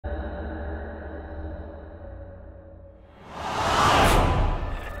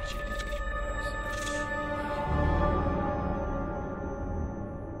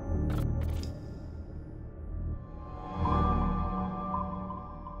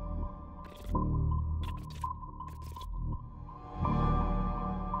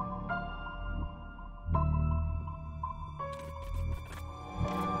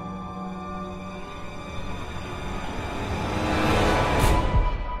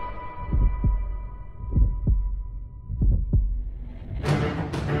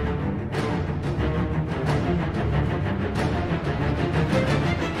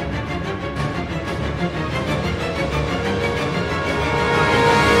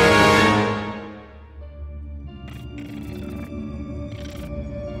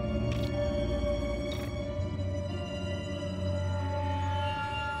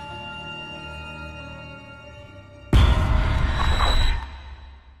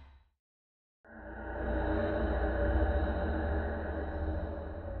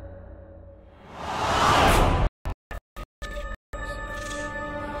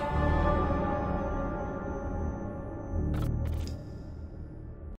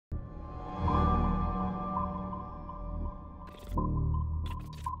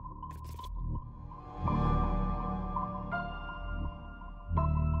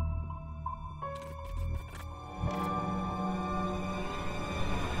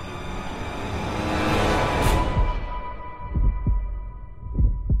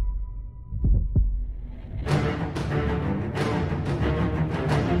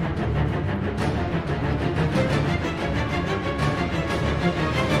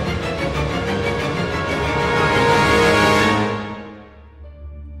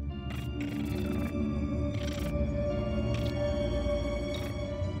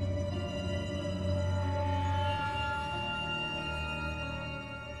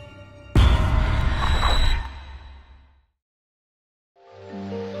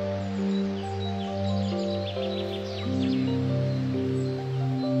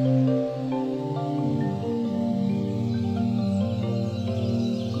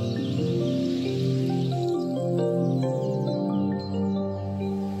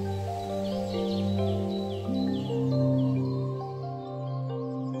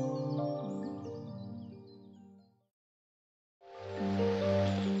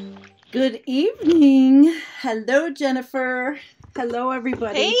Good evening. Hello, Jennifer. Hello,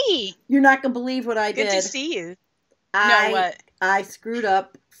 everybody. Hey. You're not going to believe what I did. Good to see you. What? I screwed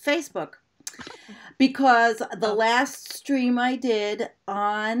up Facebook because the last stream I did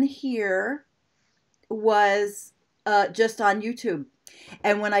on here was just on YouTube.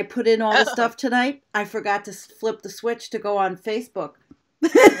 And when I put in all the stuff tonight, I forgot to flip the switch to go on Facebook.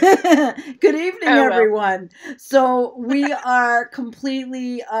 Good evening, everyone. So we are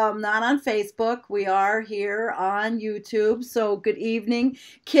completely not on Facebook. We are here on YouTube. So good evening.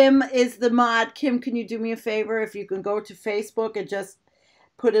 Kim is the mod. Kim, can you do me a favor? If you can go to Facebook and just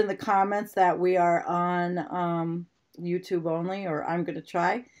put in the comments that we are on YouTube only, or I'm going to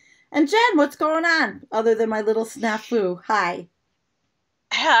try. And Jen, what's going on other than my little snafu? Hi.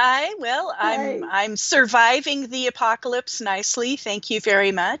 Hi. Well, I'm surviving the apocalypse nicely. Thank you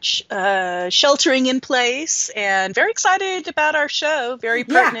very much. Sheltering in place and very excited about our show. Very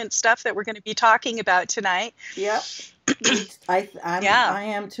pertinent stuff that we're going to be talking about tonight. Yep. I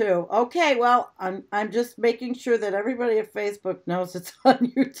am too. Okay, well, I'm just making sure that everybody at Facebook knows it's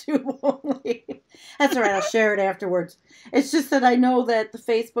on YouTube only. That's all right. I'll share it afterwards. It's just that I know that the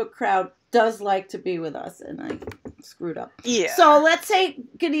Facebook crowd does like to be with us, and I screwed up. Yeah. So let's say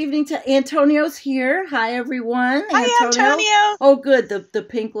good evening to Antonio's here. Hi, everyone. Hi, Antonio. Oh, good. The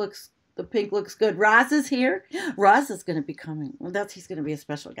pink looks. The pink looks good. Roz is here. Roz is going to be coming. Well, he's going to be a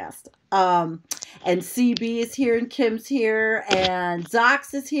special guest. And CB is here, and Kim's here, and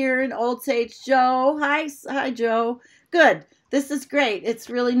Zox is here, and Old Sage Joe. Hi, Joe. Good. This is great. It's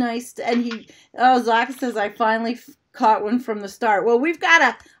really nice. And Zox says, I finally caught one from the start. Well, we've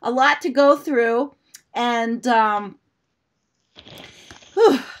got a lot to go through, and I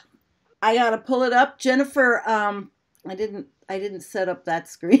got to pull it up. Jennifer, I didn't set up that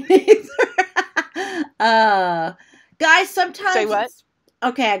screen either. Guys, sometimes... Say what?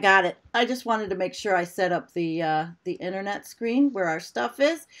 Okay, I got it. I just wanted to make sure I set up the internet screen where our stuff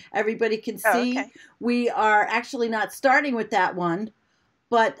is. Everybody can see. Oh, okay. We are actually not starting with that one,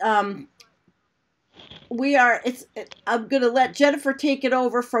 but we are... I'm going to let Jennifer take it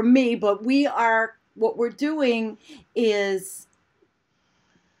over from me, but what we're doing is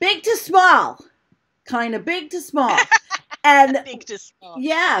big to small. Kind of big to small. And big to small.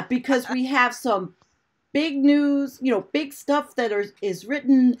 Yeah, because we have some big news, big stuff that is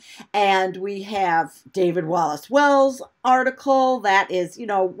written, and we have David Wallace Wells article. That is,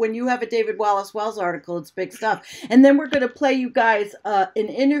 when you have a David Wallace Wells article, it's big stuff. And then we're going to play you guys an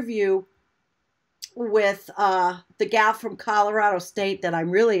interview with the gal from Colorado State that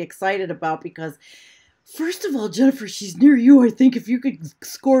I'm really excited about because, first of all, Jennifer, she's near you. I think if you could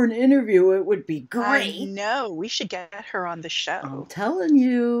score an interview, it would be great. I know. We should get her on the show. I'm telling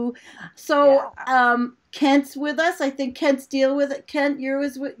you. So, Kent's with us. I think Kent's deal with it. Kent, you're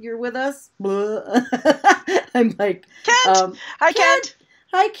with us. I'm like, Kent. Hi, Kent.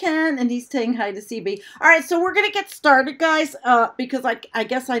 Hi, Ken, and he's saying hi to CB. All right, so we're going to get started, guys, because I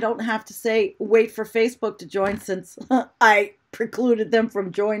guess I don't have to say wait for Facebook to join since I precluded them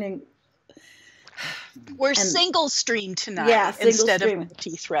from joining. We're single stream tonight instead of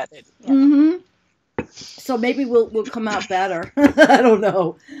multi-threaded. Yeah. Mm-hmm. So maybe we'll come out better. I don't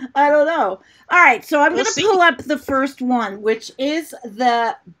know. All right, so I'm going to pull up the first one, which is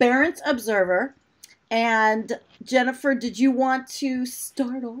the Barents Observer. And Jennifer, did you want to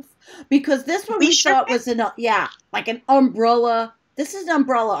start off? Because this one we thought was like an umbrella. This is an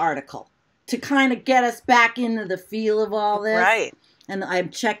umbrella article to kind of get us back into the feel of all this. Right. And I'm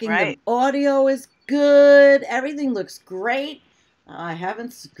checking the audio is good. Everything looks great. I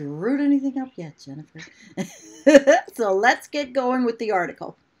haven't screwed anything up yet, Jennifer. So let's get going with the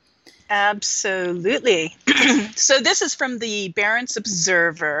article. Absolutely. So this is from the Barents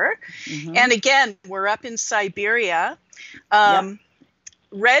Observer. Mm-hmm. And again, we're up in Siberia. Red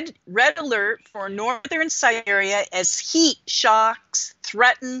alert for northern Siberia as heat shocks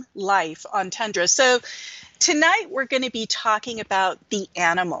threaten life on tundra. So tonight we're going to be talking about the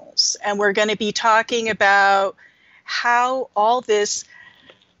animals. And we're going to be talking about how all this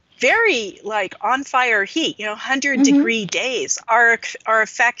very on fire heat, 100-degree days are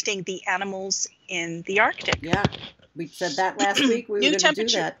affecting the animals in the Arctic. Yeah, we said that last week. We were going to do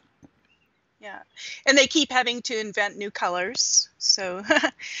that. Yeah, and they keep having to invent new colors. So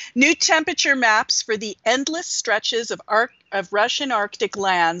new temperature maps for the endless stretches of Russian Arctic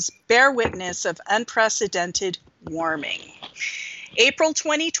lands bear witness of unprecedented warming. April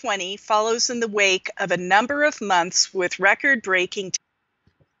 2020 follows in the wake of a number of months with record-breaking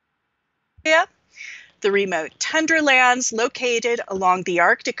the remote tundra lands located along the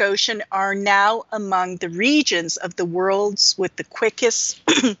Arctic Ocean are now among the regions of the world with the quickest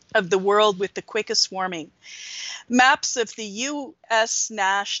warming. Maps of the U.S.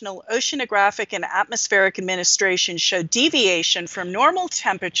 National Oceanographic and Atmospheric Administration show deviation from normal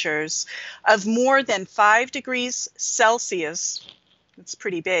temperatures of more than 5 degrees Celsius. That's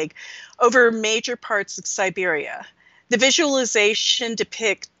pretty big, over major parts of Siberia. The visualization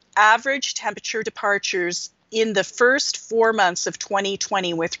depicts average temperature departures in the first 4 months of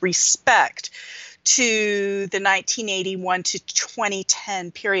 2020 with respect to the 1981 to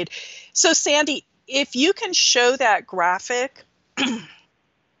 2010 period. So Sandy, if you can show that graphic. No,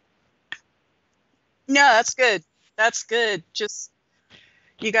 that's good. That's good. Just,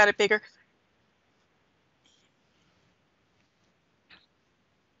 you got it bigger.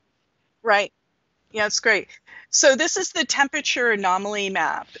 Right. Yeah, it's great. So this is the temperature anomaly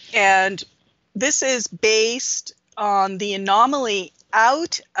map, and this is based on the anomaly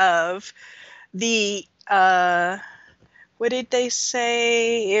out of the, what did they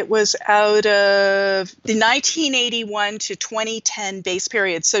say? It was out of the 1981 to 2010 base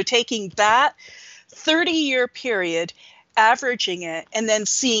period. So taking that 30-year period, averaging it, and then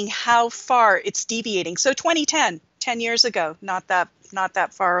seeing how far it's deviating. So 2010, 10 years ago, not that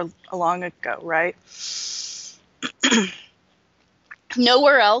far along ago, right?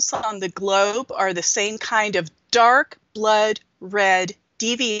 Nowhere else on the globe are the same kind of dark blood red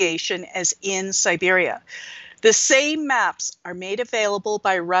deviation as in Siberia. The same maps are made available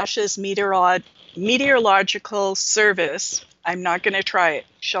by Russia's meteorological service. I'm not going to try it.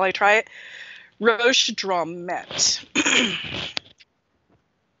 Shall I try it? Roshdromet.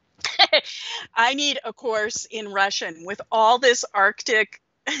 I need a course in Russian with all this Arctic.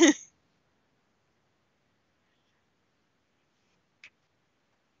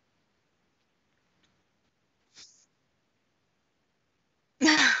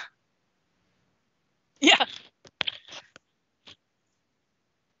 Yeah.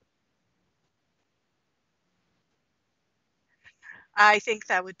 I think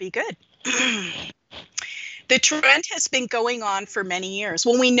that would be good. The trend has been going on for many years.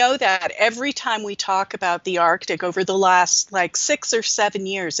 Well, we know that every time we talk about the Arctic over the last 6 or 7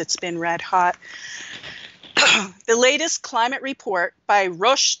 years, it's been red hot. The latest climate report by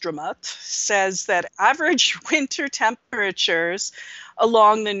Roshdromet says that average winter temperatures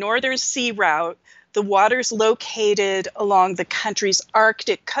along the northern sea route, the waters located along the country's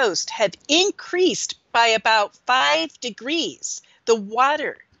Arctic coast, have increased by about 5 degrees. The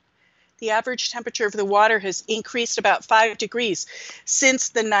average temperature of the water has increased about 5 degrees since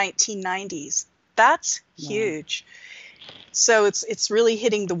the 1990s. That's huge. So it's really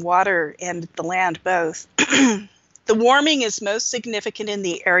hitting the water and the land both. The warming is most significant in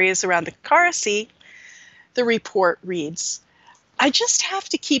the areas around the Kara Sea, the report reads. I just have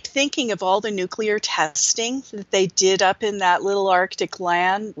to keep thinking of all the nuclear testing that they did up in that little Arctic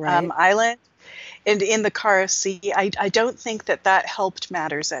land island and in the Kara Sea. I don't think that helped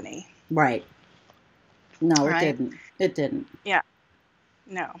matters any. Right. No, it didn't. It didn't. Yeah.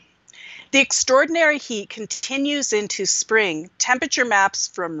 No. The extraordinary heat continues into spring. Temperature maps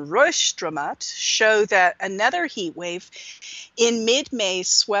from Röströmut show that another heat wave in mid-May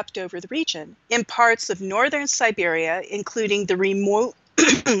swept over the region. In parts of northern Siberia, including the remote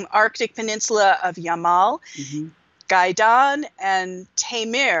Arctic peninsula of Yamal, Gaidan, and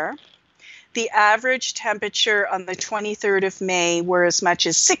Taimyr, the average temperature on the 23rd of May were as much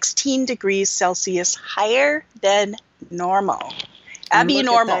as 16 degrees Celsius higher than normal. Abby,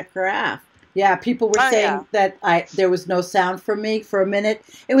 normal. That graph. Yeah, people were saying that there was no sound from me for a minute.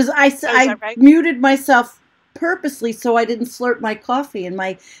 It was I muted myself purposely so I didn't slurp my coffee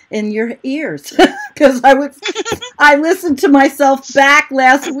in your ears because I listened to myself back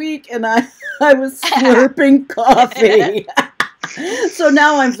last week and I was slurping coffee. So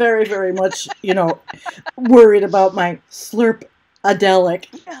now I'm very, very much worried about my slurp-adelic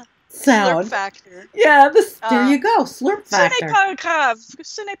sound. Slurp factor. Yeah, there you go. Slurp factor.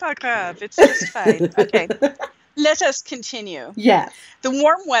 Ce n'est pas grave. It's just fine. Okay. Let us continue. Yes. The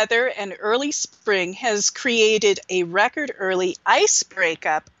warm weather and early spring has created a record early ice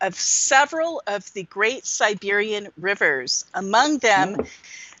breakup of several of the great Siberian rivers, among them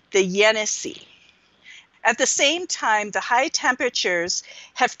the Yenisei. At the same time, the high temperatures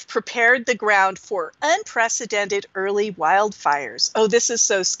have prepared the ground for unprecedented early wildfires. Oh, this is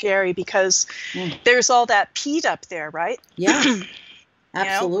so scary because there's all that peat up there, right? Yeah,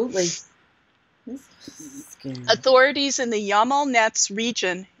 absolutely. This is scary. Authorities in the Yamal-Nenets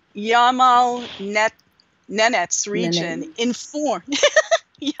region informed.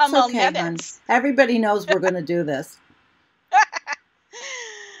 Yamal-Nenets. Everybody knows we're going to do this.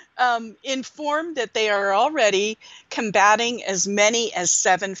 Informed that they are already combating as many as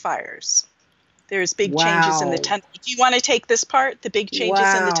 7 fires. There's big changes in the tundra. Do you want to take this part, the big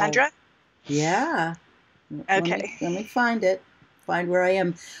changes in the tundra? Yeah. Okay. Let me find it. Find where I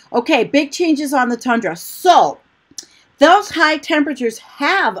am. Okay, big changes on the tundra. So, those high temperatures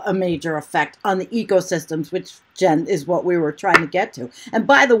have a major effect on the ecosystems, which, Jen, is what we were trying to get to. And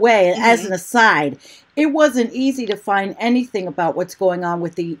by the way, as an aside, it wasn't easy to find anything about what's going on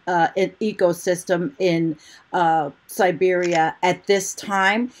with the ecosystem in Siberia at this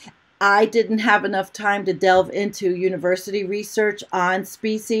time. I didn't have enough time to delve into university research on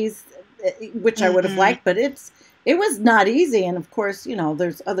species, which I would have liked, but it was not easy. And of course,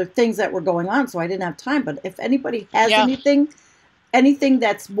 there's other things that were going on, so I didn't have time. But if anybody has anything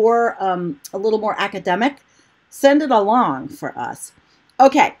that's more, a little more academic, send it along for us.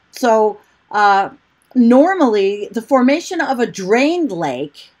 Okay, so normally the formation of a drained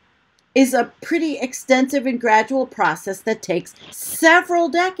lake is a pretty extensive and gradual process that takes several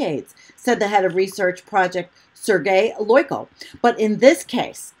decades, said the head of research project, Sergei Loiko. But in this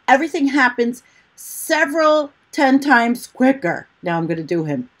case, everything happens several 10 times quicker. Now I'm going to do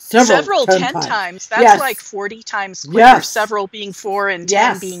him. Several 10 times. That's like 40 times quicker. Yes. Several being 4 and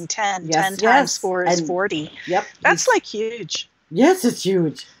 10 being 10. 10 times 4 is 40. Yep. That's like huge. Yes, it's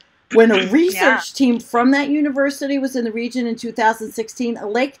huge. When a research team from that university was in the region in 2016, a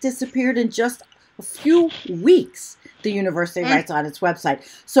lake disappeared in just a few weeks, the university writes on its website.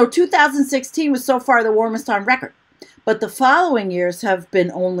 So 2016 was so far the warmest on record. But the following years have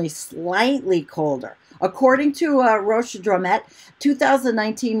been only slightly colder. According to Röströmut,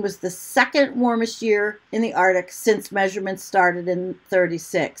 2019 was the second warmest year in the Arctic since measurements started in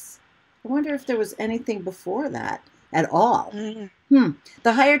 36. I wonder if there was anything before that at all.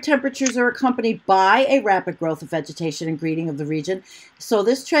 The higher temperatures are accompanied by a rapid growth of vegetation and greening of the region. So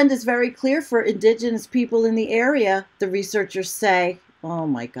this trend is very clear for indigenous people in the area, the researchers say. Oh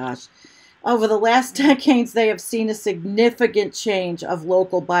my gosh. Over the last decades, they have seen a significant change of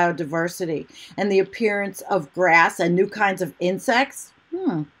local biodiversity and the appearance of grass and new kinds of insects.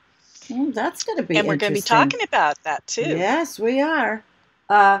 That's going to be interesting. And we're going to be talking about that, too. Yes, we are.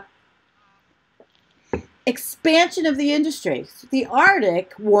 Expansion of the industry. The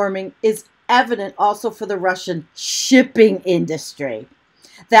Arctic warming is evident also for the Russian shipping industry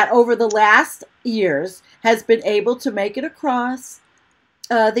that over the last years has been able to make it across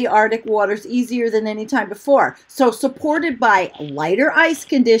the Arctic waters easier than any time before. So supported by lighter ice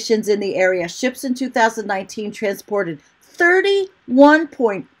conditions in the area, ships in 2019 transported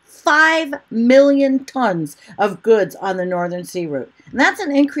 31.4 5 million tons of goods on the Northern Sea Route. And that's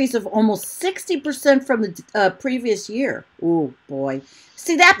an increase of almost 60% from the previous year. Oh, boy.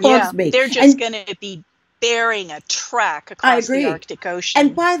 See, that bugs me. They're just going to be bearing a track across the Arctic Ocean.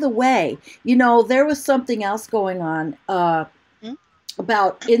 And by the way, you know, there was something else going on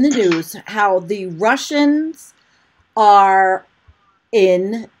about in the news, how the Russians are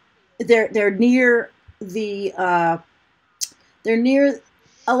in, they're near the, they're near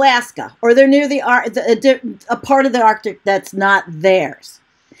Alaska, or they're near a part of the Arctic that's not theirs.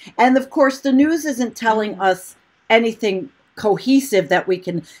 And of course, the news isn't telling us anything cohesive that we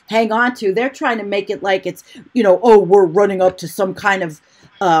can hang on to. They're trying to make it like it's, you know, oh, we're running up to some kind of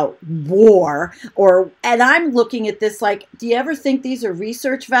war, and I'm looking at this like, do you ever think these are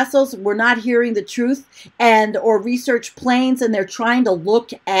research vessels? We're not hearing the truth, or research planes, and they're trying to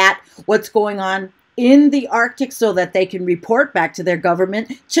look at what's going on in the Arctic so that they can report back to their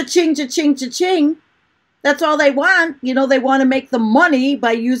government. Cha-ching, cha-ching, cha-ching. That's all they want. You know, they want to make the money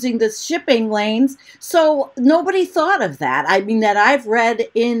by using the shipping lanes. So nobody thought of that. I mean, that I've read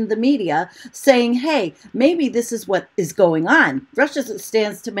in the media saying, hey, maybe this is what is going on. Russia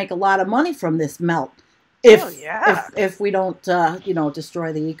stands to make a lot of money from this melt. If we don't, you know,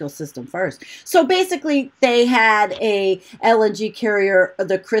 destroy the ecosystem first. So basically, they had a LNG carrier,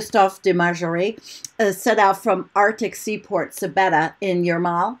 the Christophe de Margerie, set out from Arctic seaport Siberia in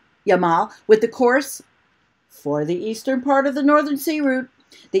Yamal, with the course for the eastern part of the Northern Sea Route.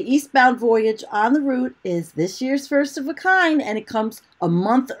 The eastbound voyage on the route is this year's first of a kind, and it comes a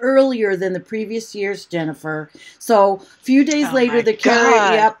month earlier than the previous year's, Jennifer. So a few days later, the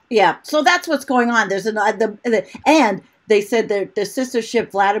carrier, So that's what's going on. There's and they said that the sister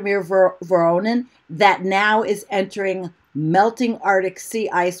ship Vladimir Voronin that now is entering melting Arctic sea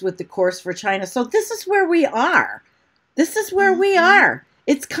ice with the course for China. So this is where we are. We are.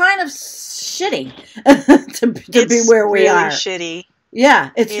 It's kind of shitty to be where we are. It's really shitty. Yeah,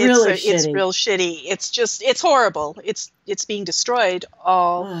 it's really shitty. It's real shitty. It's horrible. It's being destroyed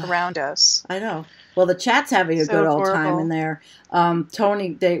all around us. I know. Well, the chat's having a good old time in there.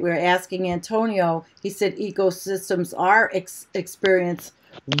 Tony, we were asking Antonio. He said ecosystems are experience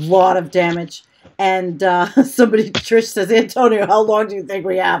a lot of damage. And Trish says, Antonio, how long do you think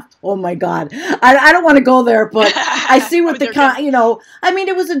we have? Oh my God, I don't want to go there, but I see what you know. I mean,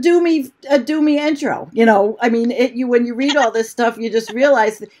 it was a doomy intro. You know, I mean, when you read all this stuff, you just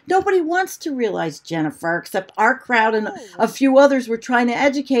realize that nobody wants to realize, Jennifer, except our crowd and a few others were trying to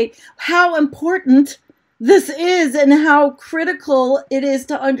educate how important this is and how critical it is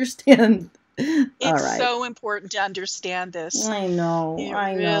to understand. It's so important to understand this. I know. It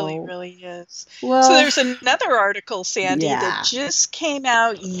really is. Well, so there's another article, Sandy, that just came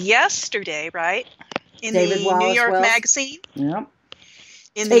out yesterday, right? In the New York Magazine. Yep.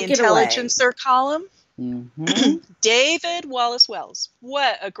 In the Intelligencer column. Mm-hmm. David Wallace Wells.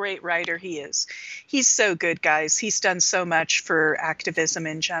 What a great writer he is. He's so good, guys. He's done so much for activism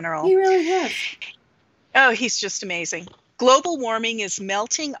in general. He really has. Oh, he's just amazing. Global warming is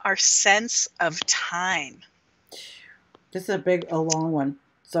melting our sense of time. This is a long one,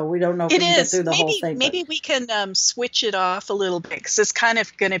 so we don't know if we can get through the whole thing. Maybe we can switch it off a little bit, because it's kind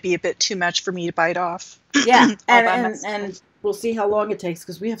of going to be a bit too much for me to bite off. Yeah, and we'll see how long it takes,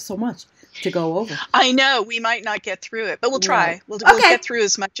 because we have so much to go over. I know, we might not get through it, but we'll try. We'll get through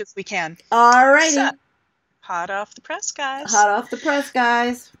as much as we can. All righty. So, hot off the press, guys. Hot off the press,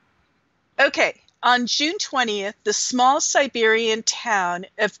 guys. Okay. On June 20th, the small Siberian town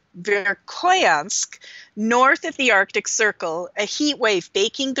of Verkhoyansk, north of the Arctic Circle, a heat wave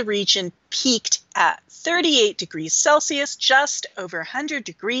baking the region peaked at 38 degrees Celsius, just over 100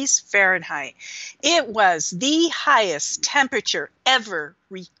 degrees Fahrenheit. It was the highest temperature ever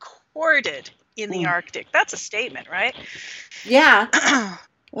recorded in the Arctic. That's a statement, right? Yeah.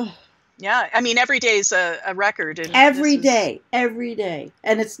 Yeah, I mean, every day is a record. And every day,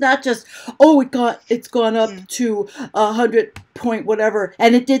 and it's not just it's gone up to 100 point whatever,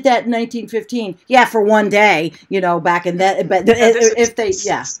 and it did that in 1915. Yeah, for one day, you know, back in that. But this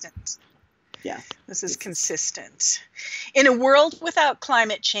is consistent. In a world without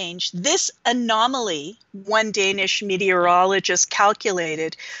climate change, this anomaly, one Danish meteorologist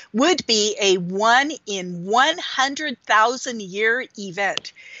calculated, would be a 1 in 100,000 year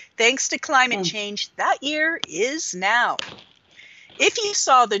event. Thanks to climate change, that year is now. If you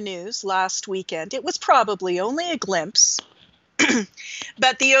saw the news last weekend, it was probably only a glimpse,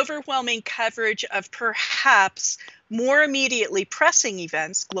 but the overwhelming coverage of perhaps more immediately pressing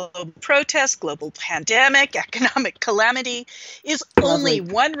events, global protests, global pandemic, economic calamity, is only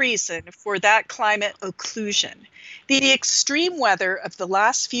one reason for that climate occlusion. The extreme weather of the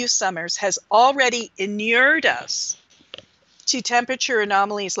last few summers has already inured us to temperature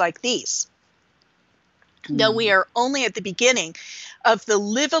anomalies like these. Though we are only at the beginning of the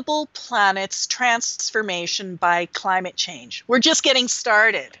livable planet's transformation by climate change. We're just getting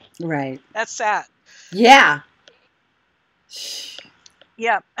started. Right. That's sad. Yeah.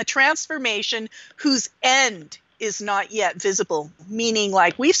 Yeah, a transformation whose end is not yet visible, meaning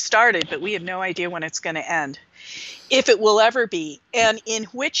like we've started, but we have no idea when it's going to end, if it will ever be, and in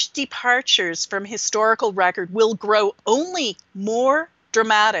which departures from historical record will grow only more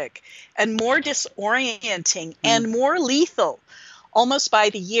dramatic and more disorienting and more lethal almost by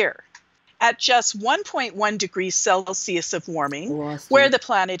the year. At just 1.1 degrees Celsius of warming, where the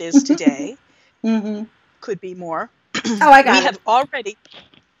planet is today, could be more. Oh, I got it.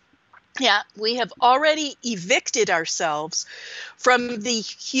 We have already evicted ourselves from the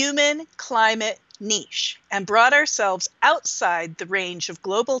human climate niche and brought ourselves outside the range of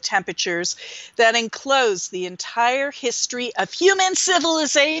global temperatures that enclose the entire history of human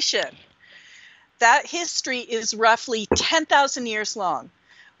civilization. That history is roughly 10,000 years long,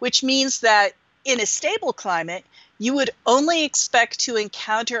 which means that in a stable climate, you would only expect to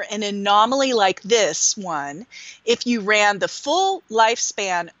encounter an anomaly like this one if you ran the full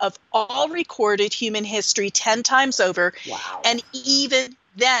lifespan of all recorded human history 10 times over. Wow. And even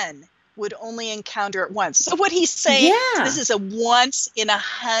then would only encounter it once. So what he's saying, this is a once in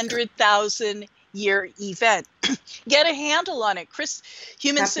 100,000 year event. Get a handle on it.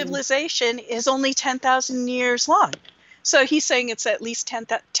 Human civilization is only 10,000 years long. So he's saying it's at least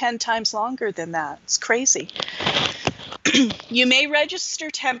 10 times longer than that. It's crazy. You may register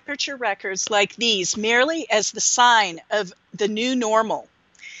temperature records like these merely as the sign of the new normal,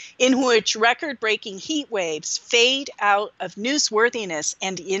 in which record-breaking heat waves fade out of newsworthiness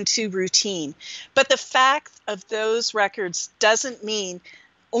and into routine. But the fact of those records doesn't mean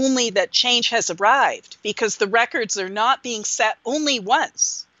only that change has arrived, because the records are not being set only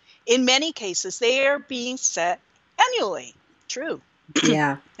once. In many cases, they are being set annually. True.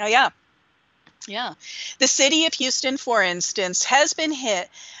 Yeah. Yeah. The city of Houston, for instance, has been hit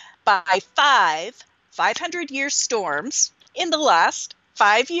by 500-year storms in the last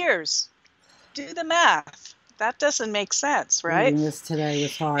 5 years. Do the math. That doesn't make sense, right? Reading this today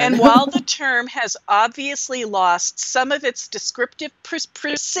was hard. And while the term has obviously lost some of its descriptive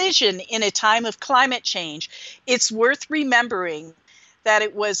precision in a time of climate change, it's worth remembering that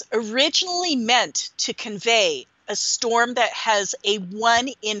it was originally meant to convey a storm that has a 1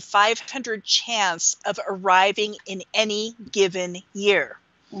 in 500 chance of arriving in any given year.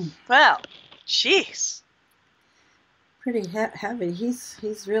 Well, jeez. Pretty heavy. He's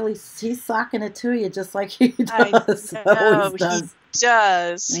socking it to you just like he does.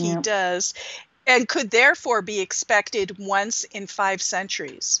 He does. And could therefore be expected once in 5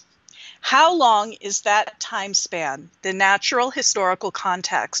 centuries. How long is that time span, the natural historical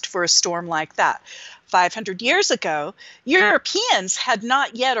context for a storm like that? 500 years ago, Europeans had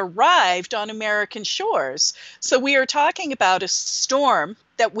not yet arrived on American shores. So we are talking about a storm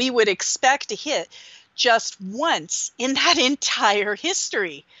that we would expect to hit just once in that entire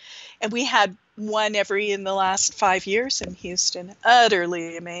history. And we had one in the last 5 years in Houston.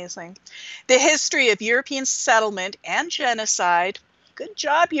 Utterly amazing. The history of European settlement and genocide, good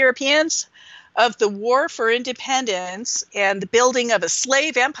job, Europeans, of the war for independence and the building of a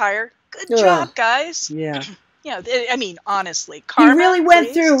slave empire. Good job, guys. Yeah. I mean, honestly, he really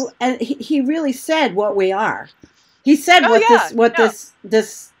went through, and he really said what we are. He said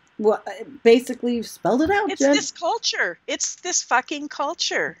this basically spelled it out. It's this culture. It's this fucking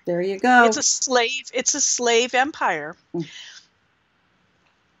culture. There you go. It's a slave empire.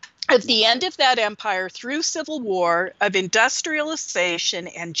 At the end of that empire, through civil war, of industrialization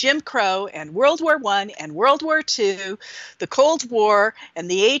and Jim Crow and World War I and World War II, the Cold War and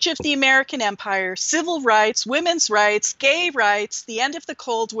the age of the American Empire, civil rights, women's rights, gay rights, the end of the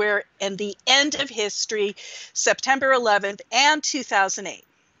Cold War, and the end of history, September 11th and 2008.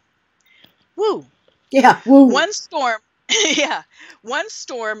 Woo. Yeah, woo. One storm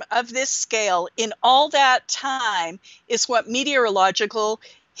of this scale in all that time is what meteorological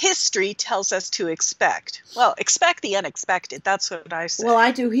history tells us to expect. Well, expect the unexpected. That's what I say. Well,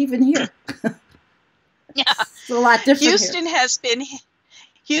 I do even here. Yeah. It's a lot different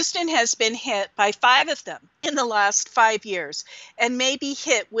Houston has been hit by 5 of them in the last 5 years and may be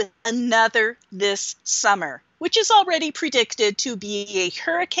hit with another this summer. which is already predicted to be a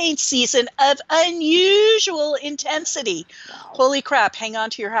hurricane season of unusual intensity. Holy crap, hang on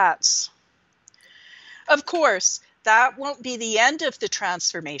to your hats. Of course, that won't be the end of the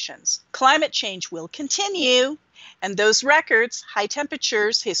transformations. Climate change will continue, and those records, high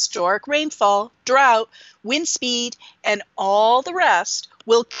temperatures, historic rainfall, drought, wind speed, and all the rest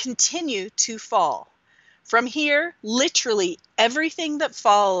will continue to fall. From here, literally everything that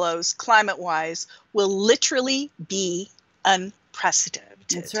follows climate-wise will literally be unprecedented.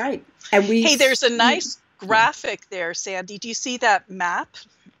 That's right. And hey, there's a nice graphic there, Sandy. Do you see that map?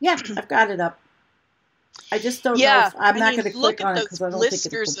 Yeah, I've got it up. I just don't know. I'm not going to click on it because I don't think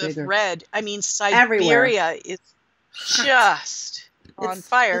it'll go bigger. Of red. I mean, Siberia is just on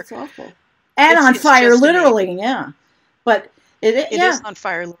fire. It's awful. And on fire, literally, yeah. But it is on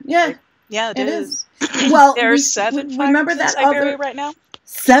fire, literally. Yeah. Yeah, it is. Well, there's 7 remember that in Siberia right now?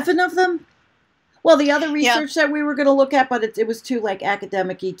 7 of them? Well, the other research that we were going to look at, but it was too like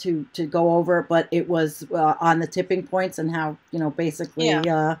academic-y to go over, but it was on the tipping points and how, basically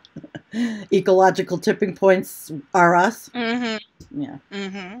ecological tipping points are us. Mm-hmm. Yeah.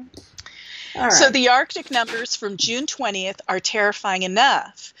 Mm-hmm. All right. So the Arctic numbers from June 20th are terrifying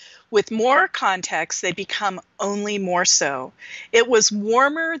enough. With more context, they become only more so. It was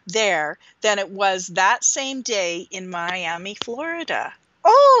warmer there than it was that same day in Miami, Florida.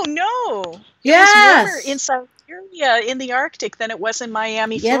 Oh, no. Yes. It was warmer in Siberia in the Arctic than it was in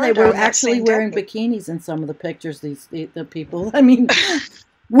Miami, Florida. Yeah, they were actually wearing bikinis in some of the pictures, the people. I mean,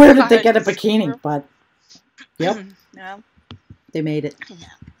 where did they get a bikini? But, yep. No. They made it.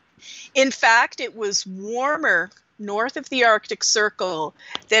 In fact, it was warmer north of the Arctic Circle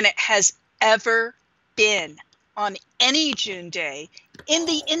than it has ever been on any June day in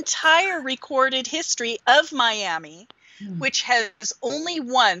the entire recorded history of Miami, which has only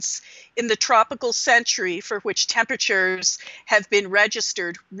once in the tropical century for which temperatures have been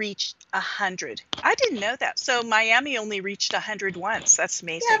registered reached 100. I didn't know that. So Miami only reached 100 once. That's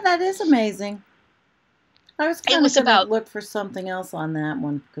amazing. Yeah, that is amazing. I was kind of going to look for something else on that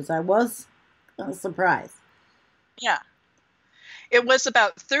one because I was surprised. Yeah. It was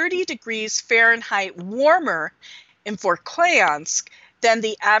about 30 degrees Fahrenheit warmer in Verkhoyansk than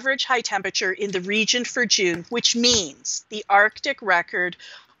the average high temperature in the region for June, which means the Arctic record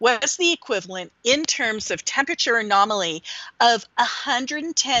was the equivalent in terms of temperature anomaly of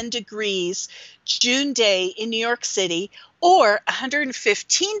 110 degrees June day in New York City or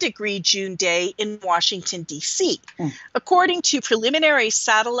 115 degree June day in Washington, D.C. According to preliminary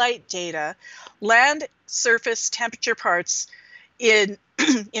satellite data, land surface temperature parts in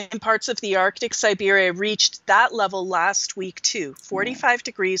parts of the Arctic Siberia reached that level last week too, 45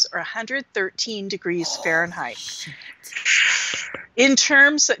 degrees or 113 degrees Fahrenheit. In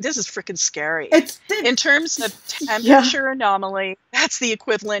terms of, this is freaking scary. In terms of temperature anomaly, that's the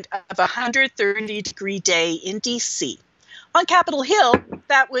equivalent of a 130 degree day in DC. On Capitol Hill,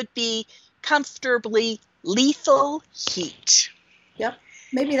 that would be comfortably lethal heat. Yep.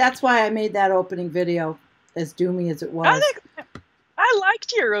 Maybe that's why I made that opening video, as doomy as it was. I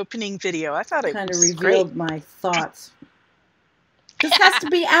liked your opening video. I thought it kind of was revealed great. My thoughts. This has to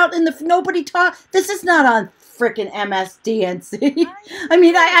be out in the nobody talk. This is not on frickin' MSDNC. I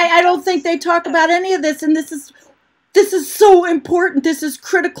mean, I don't think they talk about any of this, and this is so important. This is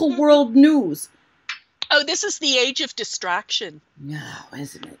critical world news. Oh, this is the age of distraction. No,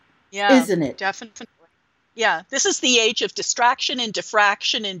 isn't it? Yeah, isn't it? Definitely. Yeah, this is the age of distraction and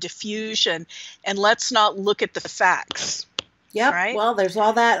diffraction and diffusion, and let's not look at the facts. Yep. Right? Well, there's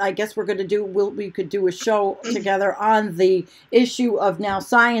all that. I guess we're going to do. We could do a show together on the issue of now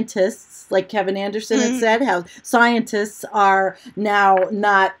scientists, like Kevin Anderson had said, how scientists are now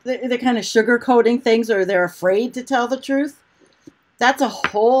not. They're kind of sugarcoating things, or they're afraid to tell the truth. That's a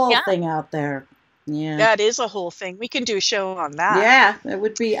whole thing out there. Yeah, that is a whole thing. We can do a show on that. Yeah, it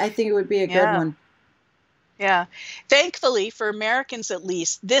would be. I think it would be a good one. Yeah. Thankfully, for Americans at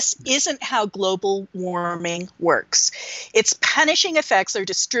least, this isn't how global warming works. Its punishing effects are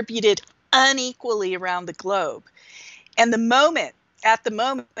distributed unequally around the globe. And at the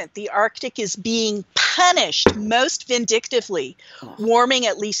moment, the Arctic is being punished most vindictively, warming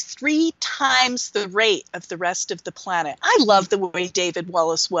at least 3 times the rate of the rest of the planet. I love the way David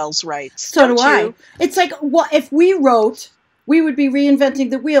Wallace Wells writes. So do I. It's like, if we wrote... We would be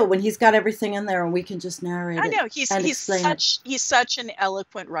reinventing the wheel when he's got everything in there and we can just narrate it. I know he's such an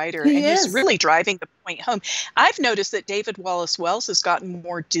eloquent writer, and is. He's really driving the point home. I've noticed that David Wallace Wells has gotten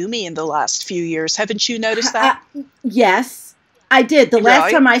more doomy in the last few years. Haven't you noticed that? Yes, I did. The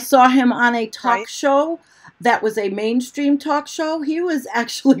last time I saw him on a talk show, that was a mainstream talk show, he was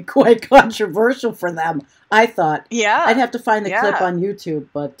actually quite controversial for them, I thought. Yeah. I'd have to find the clip on YouTube,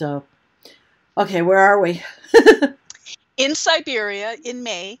 but okay, where are we? In Siberia, in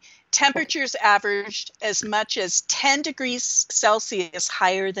May, temperatures averaged as much as 10 degrees Celsius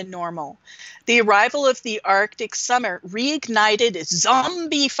higher than normal. The arrival of the Arctic summer reignited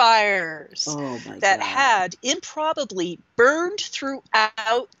zombie fires that had improbably burned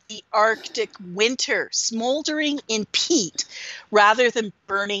throughout the Arctic winter, smoldering in peat rather than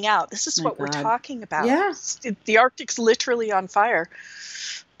burning out. This is what we're talking about. Yeah. The Arctic's literally on fire.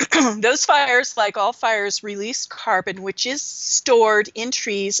 Those fires, like all fires, release carbon, which is stored in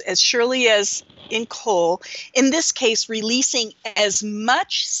trees as surely as in coal, in this case, releasing as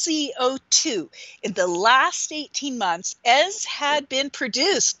much CO2 in the last 18 months as had been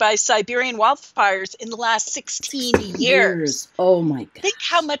produced by Siberian wildfires in the last 16 years. Oh, my God. Think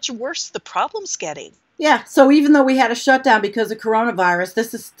how much worse the problem's getting. Yeah, so even though we had a shutdown because of coronavirus,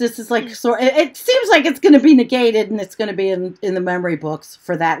 this is like, so it seems like it's going to be negated, and it's going to be in the memory books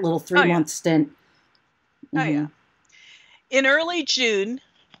for that little 3-month stint. Mm-hmm. Oh, yeah. In early June,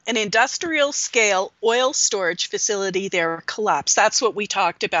 an industrial-scale oil storage facility there collapsed. That's what we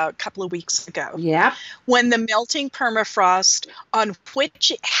talked about a couple of weeks ago. Yeah. When the melting permafrost on which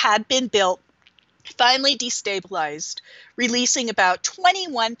it had been built finally destabilized, releasing about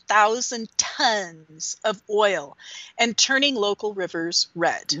 21,000 tons of oil and turning local rivers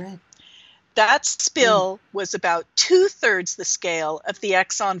red. That spill was about 2/3 the scale of the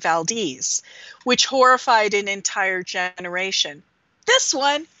Exxon Valdez, which horrified an entire generation. This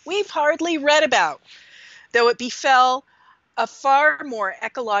one we've hardly read about, though it befell a far more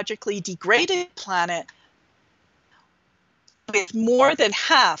ecologically degraded planet with more than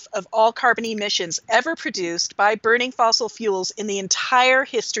half of all carbon emissions ever produced by burning fossil fuels in the entire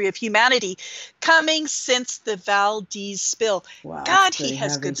history of humanity, coming since the Valdez spill. Wow, God, he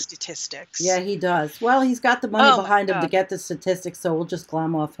has good statistics. Yeah, he does. Well, he's got the money behind him to get the statistics, so we'll just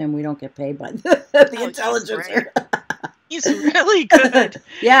glom off him. We don't get paid by the intelligence here. He's really good.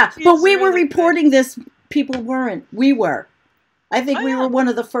 Yeah, but we were reporting this. People weren't. We were. I think we were one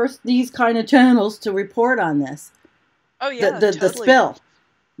of the first, these kind of channels to report on this. Oh, yeah, the spill.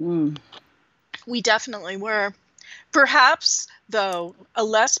 Mm. We definitely were. Perhaps, though, a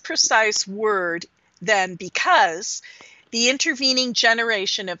less precise word than because the intervening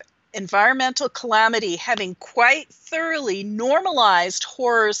generation of environmental calamity having quite thoroughly normalized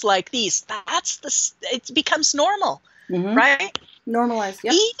horrors like these, it becomes normal, right? Normalized,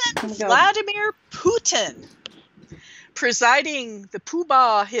 yep. Even Vladimir Putin, the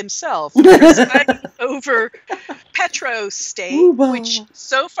Poobah himself, presiding over Petro State, which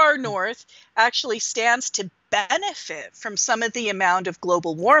so far north actually stands to benefit from some of the amount of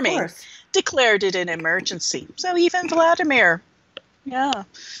global warming, declared it an emergency. So even Vladimir,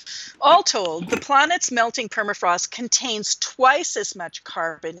 All told, the planet's melting permafrost contains twice as much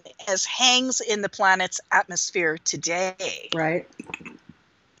carbon as hangs in the planet's atmosphere today. Right.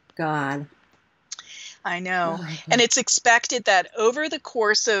 God. I know. And it's expected that over the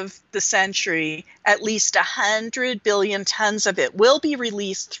course of the century, at least 100 billion tons of it will be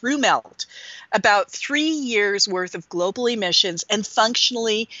released through melt, about 3 years worth of global emissions, and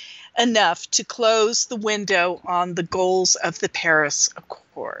functionally enough to close the window on the goals of the Paris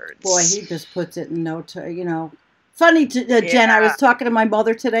Accords. Boy, he just puts it in no time, Funny, Jen, I was talking to my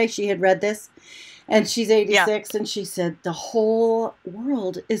mother today. She had read this. And she's 86, and she said, the whole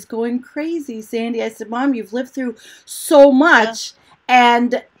world is going crazy, Sandy. I said, Mom, you've lived through so much,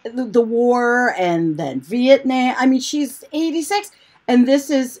 and the war, and then Vietnam. I mean, she's 86, and this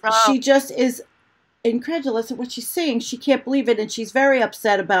is, she just is incredulous at what she's seeing. She can't believe it, and she's very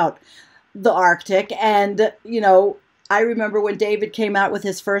upset about the Arctic. And, I remember when David came out with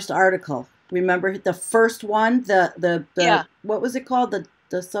his first article. Remember the first one? What was it called? The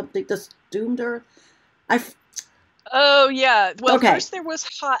Doomed Earth? Well, first there was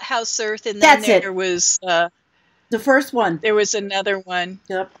Hot House Earth, and then there was the first one. There was another one.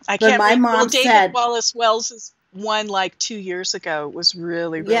 Yep. I can't remember. Well, David Wallace Wells' one like 2 years ago was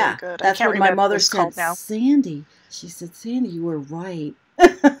really, really good. That's what my mother said. Now. Sandy, she said, Sandy, you were right.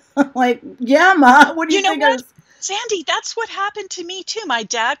 I'm like, yeah, Ma. What do you think? Sandy, that's what happened to me, too. My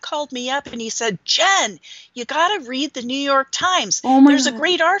dad called me up and he said, Jen, you got to read the New York Times. There's a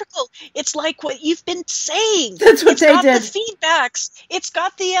great article. It's like what you've been saying. That's what they did. It's got the feedbacks. It's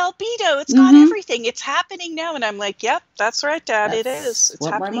got the albedo. It's got everything. It's happening now. And I'm like, yep, that's right, Dad. It is. It's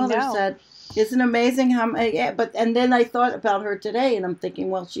happening now. What my mother said. Isn't it amazing how, and then I thought about her today and I'm thinking,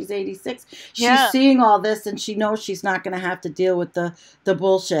 well, she's 86. She's seeing all this and she knows she's not going to have to deal with the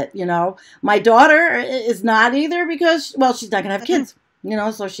bullshit, you know. My daughter is not either because, well, she's not going to have kids, you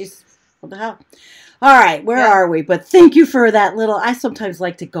know, so she's, what the hell. All right, where are we? But thank you for that little, I sometimes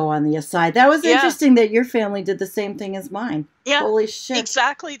like to go on the aside. That was interesting that your family did the same thing as mine. Yeah. Holy shit.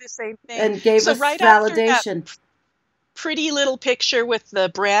 Exactly the same thing. And gave us validation. Pretty little picture with the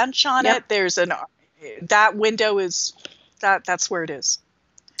branch on it. There's that window is, that's where it is.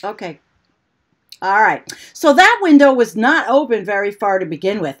 Okay. All right. So that window was not open very far to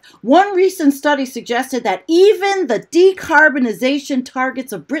begin with. One recent study suggested that even the decarbonization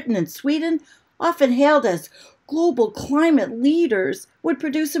targets of Britain and Sweden, often hailed as global climate leaders, would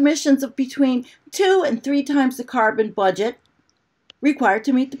produce emissions of between 2 and 3 times the carbon budget required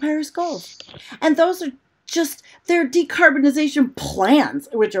to meet the Paris goals. And those are just their decarbonization plans,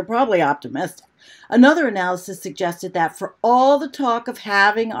 which are probably optimistic. Another analysis suggested that for all the talk of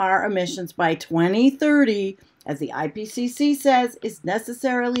halving our emissions by 2030, as the IPCC says, is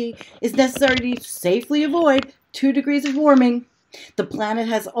necessary to safely avoid 2 degrees of warming, the planet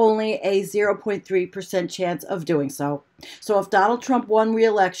has only a 0.3% chance of doing so. So if Donald Trump won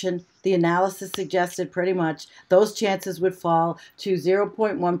re-election, the analysis suggested pretty much those chances would fall to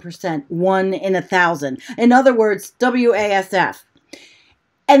 0.1%, 1 in 1,000. In other words, WASF.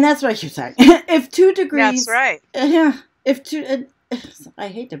 And that's what you're saying. If 2 degrees... That's right. Yeah. I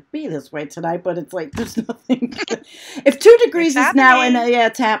hate to be this way tonight, but it's like there's nothing. If 2 degrees is now,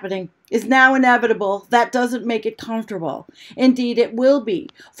 it's happening, is now inevitable, that doesn't make it comfortable. Indeed, it will be,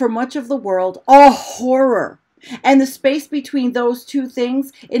 for much of the world, a horror. And the space between those two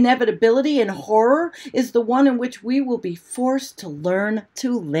things, inevitability and horror, is the one in which we will be forced to learn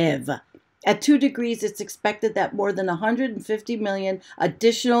to live. At 2 degrees, it's expected that more than 150 million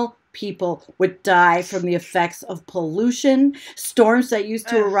additional people would die from the effects of pollution. Storms that used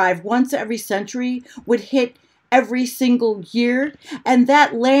to arrive once every century would hit every single year. And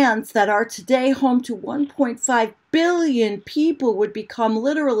that lands that are today home to 1.5 billion people would become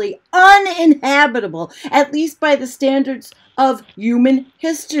literally uninhabitable, at least by the standards of human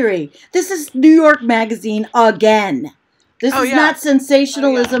history. This is New York Magazine again. This is not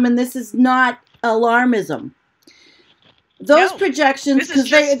sensationalism, and this is not alarmism. Those projections,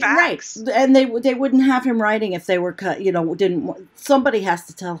 because and they wouldn't have him writing if they were cut. You know, somebody has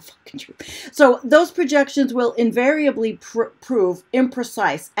to tell the fucking truth. So those projections will invariably prove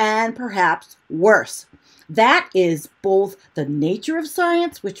imprecise and perhaps worse. That is both the nature of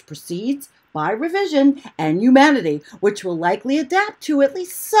science, which proceeds by revision, and humanity, which will likely adapt to at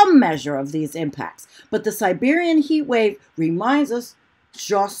least some measure of these impacts. But the Siberian heat wave reminds us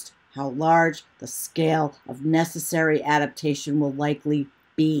just how large the scale of necessary adaptation will likely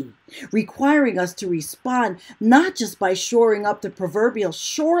be, requiring us to respond not just by shoring up the proverbial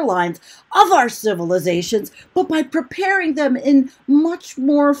shorelines of our civilizations, but by preparing them in much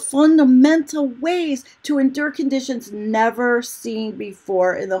more fundamental ways to endure conditions never seen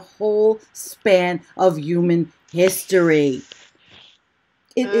before in the whole span of human history.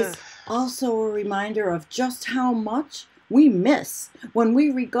 It is also a reminder of just how much we miss when we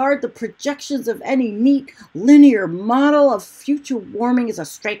regard the projections of any neat linear model of future warming as a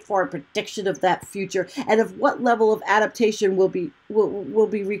straightforward prediction of that future and of what level of adaptation will be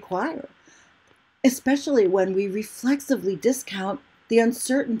required, especially when we reflexively discount the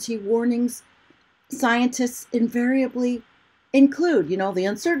uncertainty warnings scientists invariably include. You know, the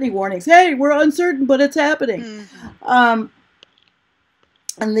uncertainty warnings. Hey, we're uncertain, but it's happening. And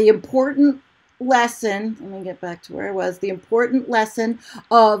the important lesson, let me get back to where I was, the important lesson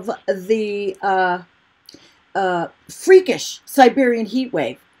of the freakish Siberian heat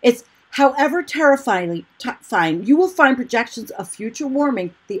wave. It's however terrifying, you will find projections of future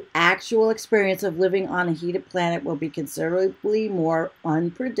warming, the actual experience of living on a heated planet will be considerably more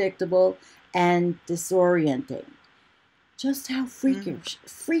unpredictable and disorienting. Just how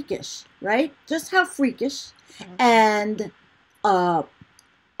freakish, right? Just how freakish and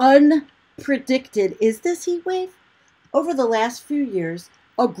unpredicted is this heat wave? Over the last few years,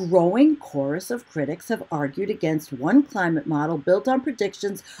 a growing chorus of critics have argued against one climate model built on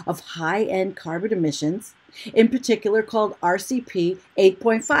predictions of high-end carbon emissions, in particular called RCP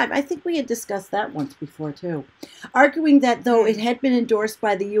 8.5. I think we had discussed that once before too. Arguing that though it had been endorsed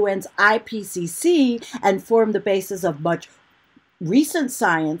by the UN's IPCC and formed the basis of much recent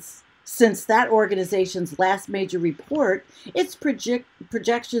science, since that organization's last major report, its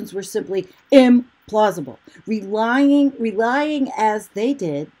projections were simply implausible, relying as they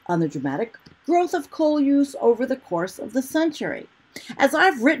did on the dramatic growth of coal use over the course of the century. As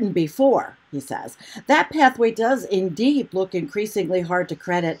I've written before, he says, that pathway does indeed look increasingly hard to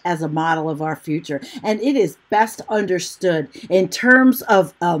credit as a model of our future, and it is best understood in terms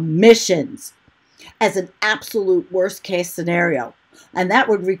of emissions as an absolute worst case scenario. And that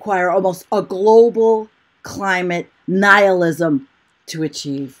would require almost a global climate nihilism to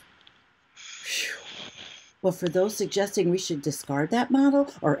achieve. Whew. But for those suggesting we should discard that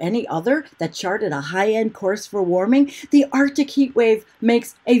model or any other that charted a high-end course for warming, the Arctic heat wave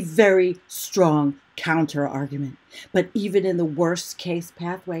makes a very strong counter-argument. But even in the worst-case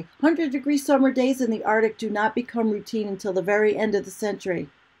pathway, 100-degree summer days in the Arctic do not become routine until the very end of the century.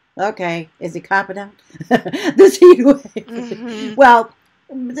 Okay, is he copping out? This heat wave. Mm-hmm. Well,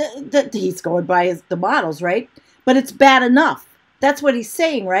 he's going by the models, right? But it's bad enough. That's what he's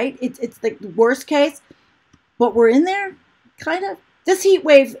saying, right? It's the worst case. But we're in there, kind of. This heat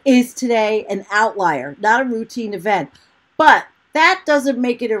wave is today an outlier, not a routine event. But that doesn't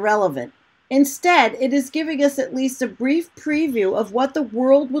make it irrelevant. Instead, it is giving us at least a brief preview of what the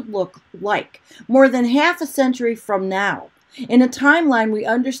world would look like more than half a century from now, in a timeline we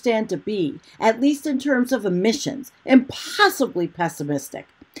understand to be, at least in terms of emissions, impossibly pessimistic.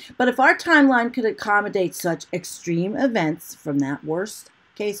 But if our timeline could accommodate such extreme events from that worst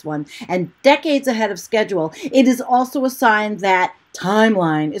case one, and decades ahead of schedule, it is also a sign that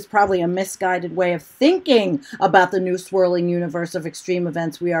timeline is probably a misguided way of thinking about the new swirling universe of extreme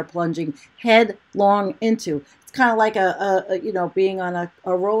events we are plunging headlong into. It's kind of like being on a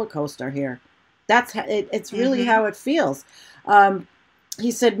roller coaster here. That's it's really how it feels.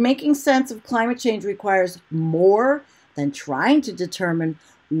 He said, making sense of climate change requires more than trying to determine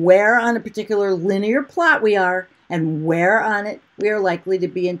where on a particular linear plot we are and where on it we are likely to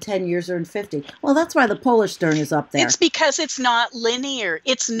be in 10 years or in 50. Well, that's why the polar stern is up there. It's because it's not linear.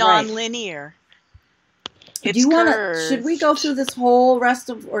 It's non-linear. Right. Do you want to, should we go through this whole rest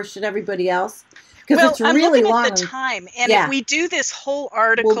of, or should everybody else? Because it's really I'm looking long. at the time, and if we do this whole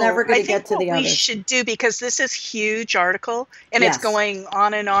article, we'll never get to the others. We should do, because this is a huge article, and it's going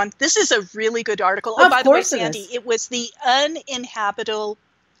on and on. This is a really good article. Oh, by the way, Sandy, it was the uninhabitable.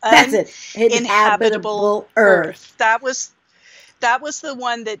 That's it. Inhabitable Earth. That was the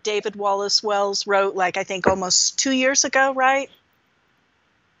one that David Wallace Wells wrote, like, I think almost 2 years ago, right?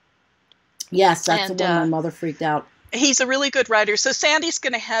 Yes, that's the one my mother freaked out. He's a really good writer. So Sandy's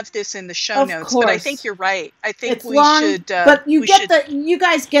going to have this in the show notes. But I think you're right. I think it's long, should. But you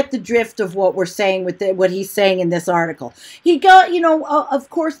guys get the drift of what we're saying with what he's saying in this article. Of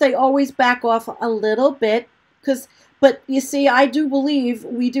course they always back off a little bit But you see, I do believe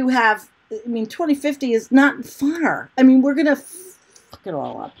we do have, 2050 is not far. We're going to fuck it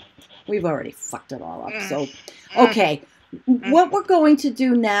all up. We've already fucked it all up. So, okay. What we're going to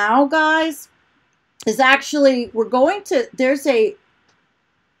do now, guys, is actually, there's a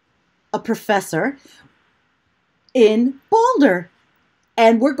professor in Boulder,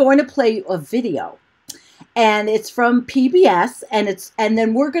 and we're going to play a video. And it's from PBS, and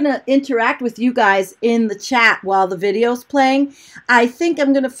then we're going to interact with you guys in the chat while the video's playing. I think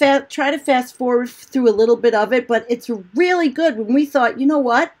I'm going to try to fast forward through a little bit of it, but it's really good. When we thought, you know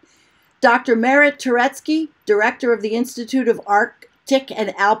what? Dr. Merritt Turetsky, director of the Institute of Arctic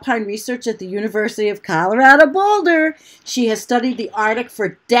and Alpine Research at the University of Colorado Boulder, she has studied the Arctic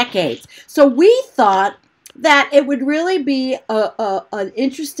for decades. So we thought that it would really be an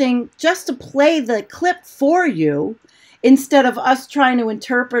interesting, just to play the clip for you instead of us trying to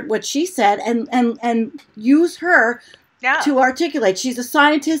interpret what she said and use her to articulate. She's a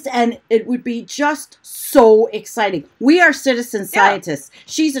scientist, and it would be just so exciting. We are citizen scientists.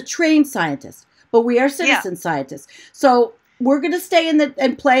 She's a trained scientist, but we are citizen scientists. So we're going to stay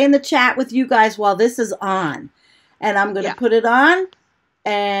and play in the chat with you guys while this is on. And I'm going to put it on,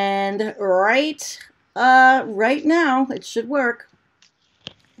 and right now, it should work.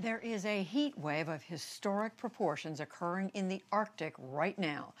 There is a heat wave of historic proportions occurring in the Arctic right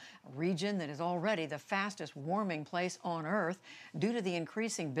now, a region that is already the fastest warming place on Earth due to the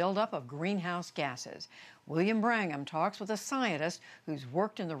increasing buildup of greenhouse gases. William Brangham talks with a scientist who's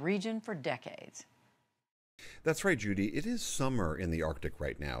worked in the region for decades. That's right, Judy. It is summer in the Arctic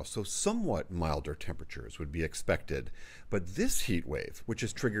right now, so somewhat milder temperatures would be expected. But this heat wave, which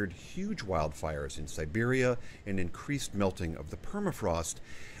has triggered huge wildfires in Siberia and increased melting of the permafrost,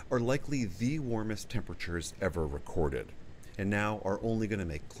 are likely the warmest temperatures ever recorded, and now are only going to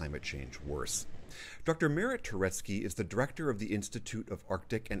make climate change worse. Dr. Merritt Turetsky is the director of the Institute of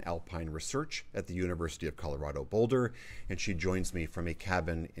Arctic and Alpine Research at the University of Colorado Boulder, and she joins me from a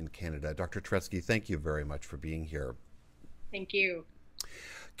cabin in Canada. Dr. Turetsky, thank you very much for being here. Thank you.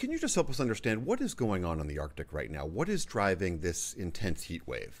 Can you just help us understand what is going on in the Arctic right now? What is driving this intense heat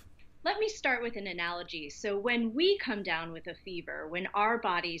wave? Let me start with an analogy. So when we come down with a fever, when our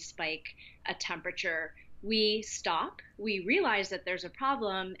bodies spike a temperature, we stop, we realize that there's a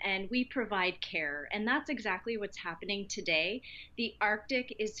problem, and we provide care. And that's exactly what's happening today. The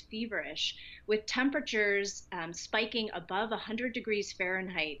Arctic is feverish, with temperatures spiking above 100 degrees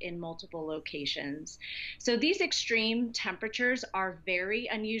Fahrenheit in multiple locations. So these extreme temperatures are very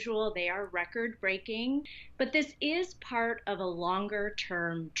unusual. They are record-breaking, but this is part of a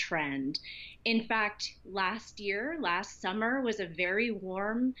longer-term trend. In fact, last summer was a very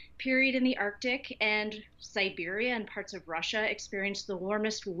warm period in the Arctic, and Siberia and parts of Russia experienced the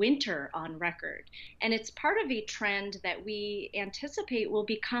warmest winter on record. And it's part of a trend that we anticipate will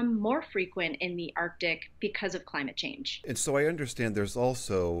become more frequent in the Arctic because of climate change. And so I understand there's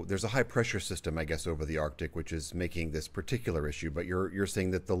a high pressure system, I guess, over the Arctic, which is making this particular issue. But you're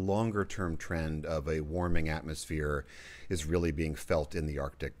saying that the longer term trend of a warming atmosphere is really being felt in the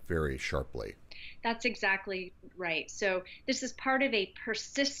Arctic very sharply. That's exactly right. So this is part of a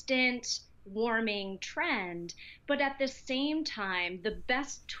persistent warming trend, but at the same time, the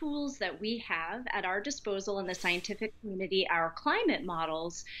best tools that we have at our disposal in the scientific community, our climate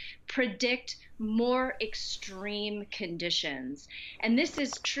models, predict more extreme conditions. And this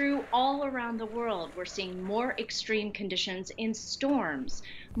is true all around the world. We're seeing more extreme conditions in storms,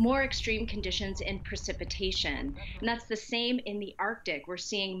 more extreme conditions in precipitation. And that's the same in the Arctic. We're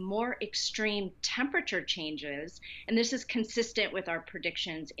seeing more extreme temperature changes, and this is consistent with our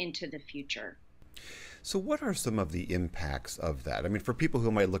predictions into the future. So what are some of the impacts of that? I mean, for people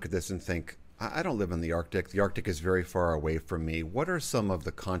who might look at this and think, I don't live in the Arctic is very far away from me. What are some of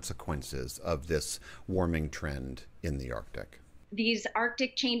the consequences of this warming trend in the Arctic? These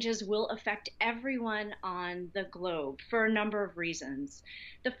Arctic changes will affect everyone on the globe for a number of reasons.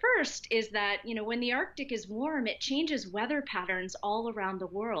 The first is that, when the Arctic is warm, it changes weather patterns all around the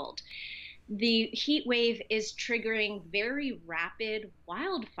world. The heat wave is triggering very rapid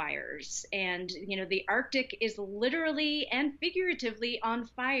wildfires, and the Arctic is literally and figuratively on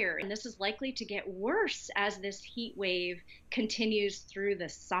fire, and this is likely to get worse as this heat wave continues through the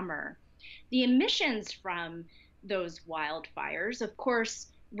summer. The emissions from those wildfires, of course,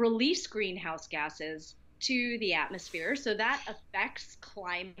 release greenhouse gases to the atmosphere, so that affects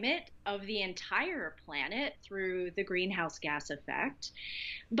climate of the entire planet through the greenhouse gas effect.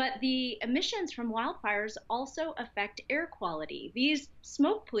 But the emissions from wildfires also affect air quality. These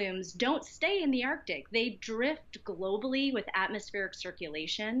smoke plumes don't stay in the Arctic. They drift globally with atmospheric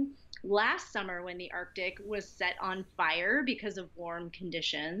circulation. Last summer, when the Arctic was set on fire because of warm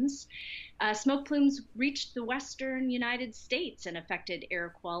conditions, smoke plumes reached the western United States and affected air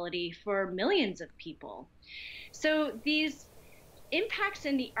quality for millions of people. So these impacts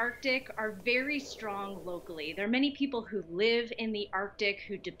in the Arctic are very strong locally. There are many people who live in the Arctic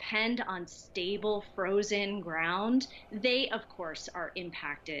who depend on stable frozen ground. They, of course, are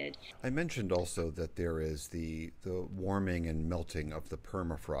impacted. I mentioned also that there is the warming and melting of the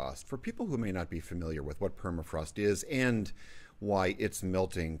permafrost. For people who may not be familiar with what permafrost is and why its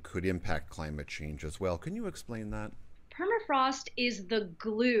melting could impact climate change as well, can you explain that? Permafrost is the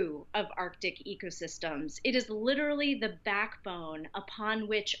glue of Arctic ecosystems. It is literally the backbone upon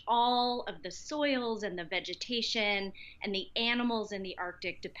which all of the soils and the vegetation and the animals in the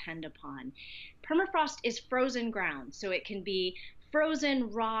Arctic depend upon. Permafrost is frozen ground, so it can be frozen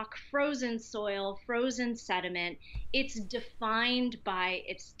rock, frozen soil, frozen sediment. It's defined by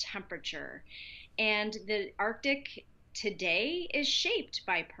its temperature. And the Arctic today is shaped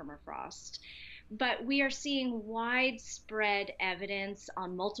by permafrost. But we are seeing widespread evidence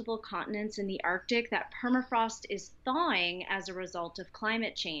on multiple continents in the Arctic that permafrost is thawing as a result of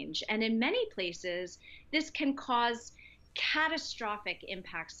climate change. And in many places, this can cause catastrophic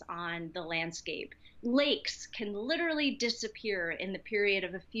impacts on the landscape. Lakes can literally disappear in the period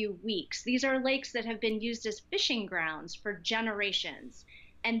of a few weeks. These are lakes that have been used as fishing grounds for generations,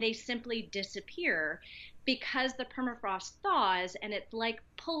 and they simply disappear because the permafrost thaws, and it's like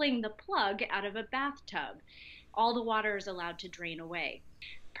pulling the plug out of a bathtub. All the water is allowed to drain away.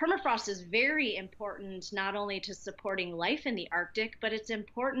 Permafrost is very important not only to supporting life in the Arctic, but it's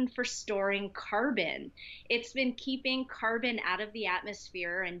important for storing carbon. It's been keeping carbon out of the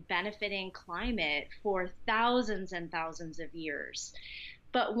atmosphere and benefiting climate for thousands and thousands of years.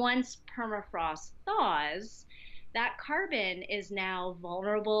 But once permafrost thaws, that carbon is now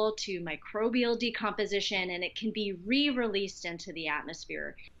vulnerable to microbial decomposition, and it can be re-released into the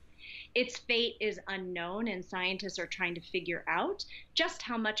atmosphere. Its fate is unknown, and scientists are trying to figure out just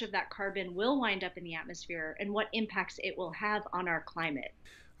how much of that carbon will wind up in the atmosphere and what impacts it will have on our climate.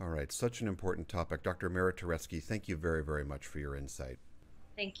 All right, such an important topic. Dr. Merritt Turetsky, thank you very, very much for your insight.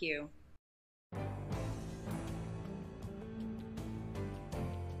 Thank you.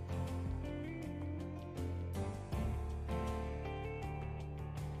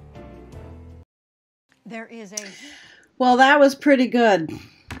 There is a... Well, that was pretty good.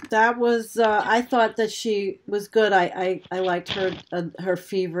 That was, I thought that she was good. I liked her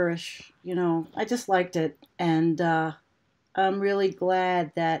feverish, you know, I just liked it. And I'm really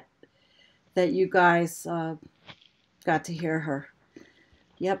glad that you guys got to hear her.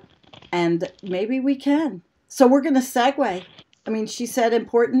 Yep. And maybe we can. So we're going to segue. I mean, she said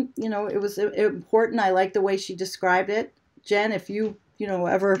important, you know, it was important. I like the way she described it. Jen, if you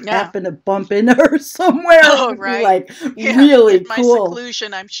ever happen to bump into her somewhere, it would be like really in cool. my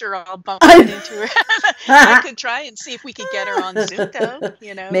seclusion, I'm sure I'll bump into her. I could try and see if we could get her on Zoom, though,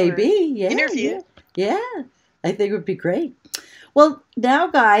 you know. Maybe, interview. Yeah, I think it would be great. Well, now,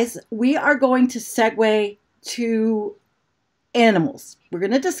 guys, we are going to segue to animals. We're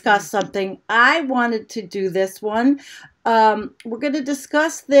going to discuss something. I wanted to do this one. We're going to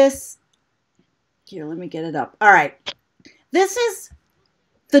discuss this. Here, let me get it up. All right. This is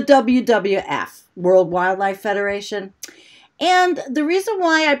the WWF, World Wildlife Federation. And the reason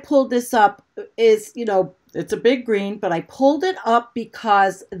why I pulled this up is, you know, it's a big green, but I pulled it up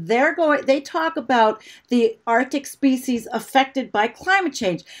because they talk about the Arctic species affected by climate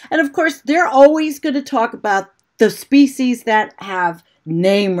change. And of course, they're always going to talk about the species that have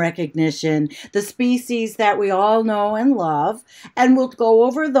name recognition, the species that we all know and love. And we'll go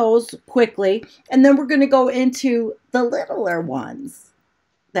over those quickly. And then we're going to go into the littler ones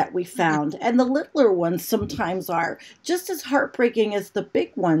that we found. And the littler ones sometimes are just as heartbreaking as the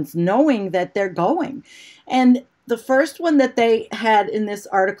big ones, knowing that they're going. And the first one that they had in this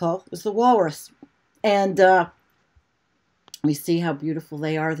article was the walrus. And we see how beautiful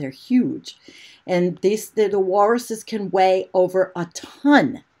they are. They're huge. And the walruses can weigh over a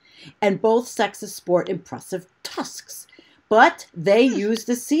ton. And both sexes sport impressive tusks. But they use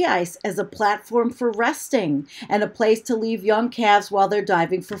the sea ice as a platform for resting and a place to leave young calves while they're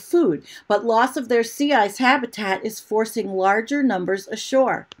diving for food. But loss of their sea ice habitat is forcing larger numbers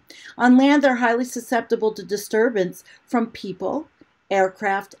ashore. On land, they're highly susceptible to disturbance from people,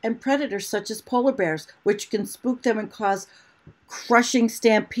 aircraft, and predators such as polar bears, which can spook them and cause crushing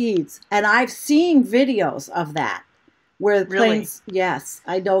stampedes. And I've seen videos of that. Where planes, yes,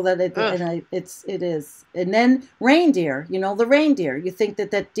 I know that it is. And then reindeer, you know, the reindeer. You think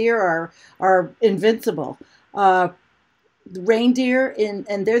that deer are invincible. Reindeer,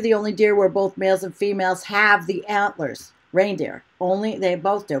 and they're the only deer where both males and females have the antlers. Reindeer, only they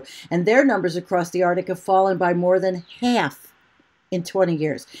both do. And their numbers across the Arctic have fallen by more than half in 20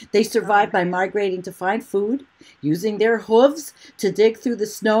 years. They survive by migrating to find food, using their hooves to dig through the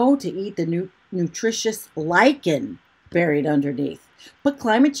snow to eat the nutritious lichen buried underneath. But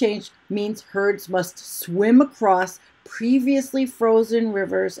climate change means herds must swim across previously frozen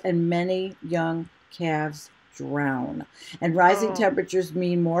rivers and many young calves drown. And rising temperatures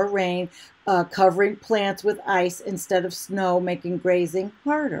mean more rain, covering plants with ice instead of snow, making grazing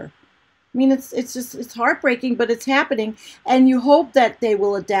harder. I mean, it's heartbreaking, but it's happening. And you hope that they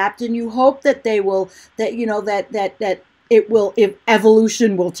will adapt, and you hope that they will, that it will, if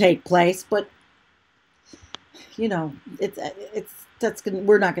evolution will take place, but you know,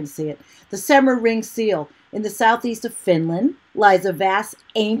 we're not going to see it. The Summer ring seal in the southeast of Finland lies a vast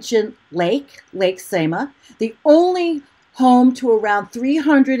ancient lake, Lake Saimaa, the only home to around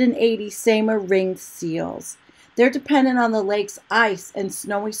 380 Saimaa ringed seals. They're dependent on the lake's ice and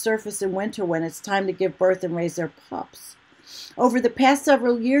snowy surface in winter when it's time to give birth and raise their pups. Over the past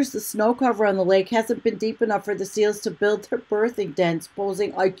several years, the snow cover on the lake hasn't been deep enough for the seals to build their birthing dens,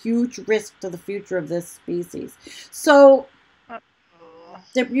 posing a huge risk to the future of this species. So,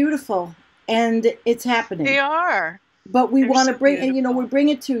 they're beautiful, and it's happening. They are. But we want to bring, we bring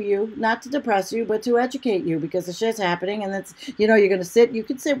it to you, not to depress you, but to educate you, because the shit's happening, and that's, you're going to you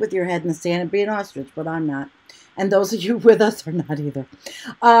can sit with your head in the sand and be an ostrich, but I'm not. And those of you with us are not either.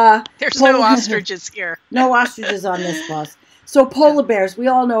 There's no ostriches here. No ostriches on this bus. So polar bears, we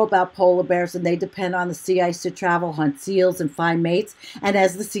all know about polar bears, and they depend on the sea ice to travel, hunt seals, and find mates. And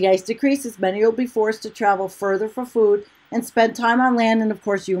as the sea ice decreases, many will be forced to travel further for food and spend time on land, and of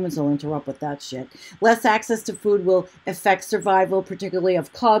course humans will interrupt with that shit. Less access to food will affect survival, particularly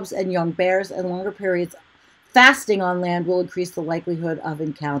of cubs and young bears, and longer periods fasting on land will increase the likelihood of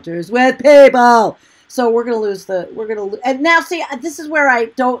encounters with people. So we're going to lose and now see, this is where I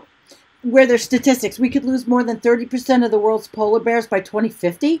don't, where there's statistics. We could lose more than 30% of the world's polar bears by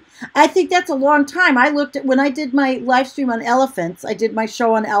 2050. I think that's a long time. I looked at, when I did my live stream on elephants, I did my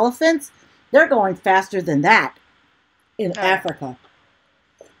show on elephants. They're going faster than that in Africa.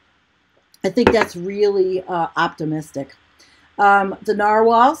 I think that's really optimistic. The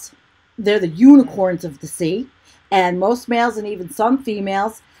narwhals, they're the unicorns of the sea. And most males and even some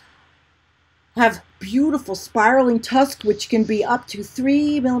females have beautiful spiraling tusks, which can be up to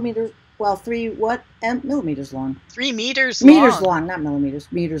 3 millimeters. Well, millimeters long? 3 meters long. Meters long, not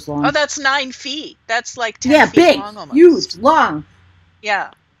millimeters. Meters long. Oh, that's 9 feet. That's like 10 feet big, long almost. Huge, long.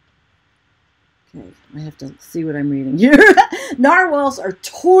 Yeah. Okay, I have to see what I'm reading here. Narwhals are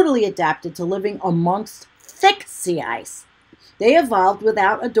totally adapted to living amongst thick sea ice. They evolved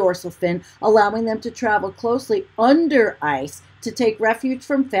without a dorsal fin, allowing them to travel closely under ice to take refuge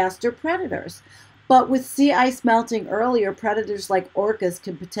from faster predators. But with sea ice melting earlier, predators like orcas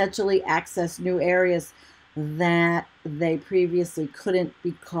can potentially access new areas that they previously couldn't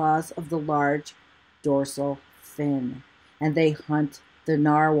because of the large dorsal fin. And they hunt the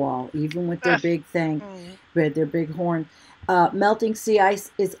narwhal, even with their big thing, with their big horn. Melting sea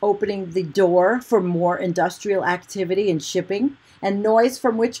ice is opening the door for more industrial activity and shipping, and noise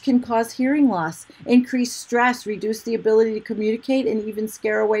from which can cause hearing loss, increase stress, reduce the ability to communicate, and even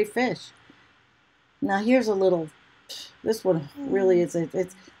scare away fish. Now here's a little, this one really is,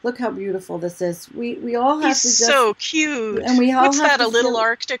 it's look how beautiful this is. We all have to just, so cute. And we all What's have that, to a little feel,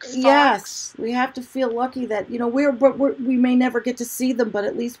 Arctic fox? Yes, we have to feel lucky that, you know, we may never get to see them, but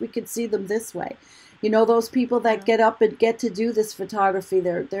at least we can see them this way. You know, those people that get up and get to do this photography,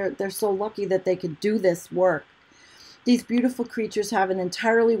 they're so lucky that they can do this work. These beautiful creatures have an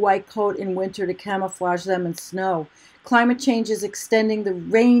entirely white coat in winter to camouflage them in snow. Climate change is extending the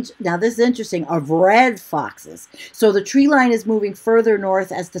range, now this is interesting, of red foxes. So the tree line is moving further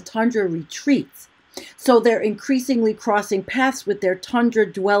north as the tundra retreats. So they're increasingly crossing paths with their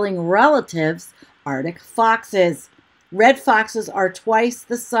tundra-dwelling relatives, Arctic foxes. Red foxes are twice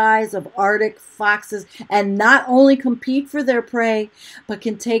the size of Arctic foxes and not only compete for their prey, but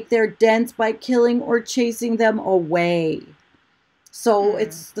can take their dens by killing or chasing them away. So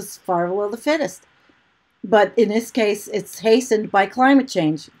it's the survival of the fittest. But in this case, it's hastened by climate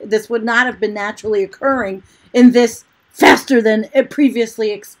change. This would not have been naturally occurring in this faster than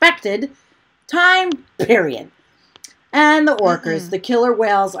previously expected time period. And the orcas, the killer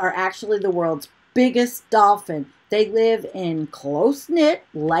whales, are actually the world's biggest dolphin. They live in close-knit,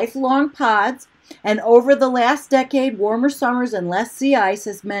 lifelong pods. And over the last decade, warmer summers and less sea ice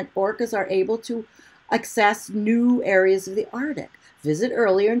has meant orcas are able to access new areas of the Arctic, visit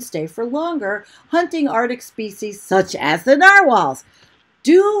earlier and stay for longer, hunting Arctic species such as the narwhals,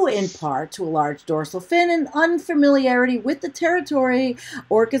 due in part to a large dorsal fin and unfamiliarity with the territory.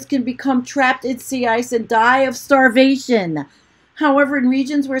 Orcas can become trapped in sea ice and die of starvation. However, in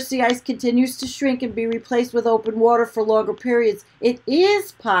regions where sea ice continues to shrink and be replaced with open water for longer periods, it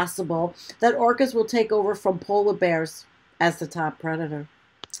is possible that orcas will take over from polar bears as the top predator.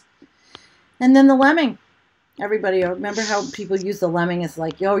 And then the lemming. Everybody, remember how people use the lemming as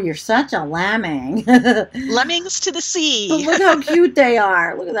like, yo, you're such a lemming. Lemmings to the sea. But look how cute they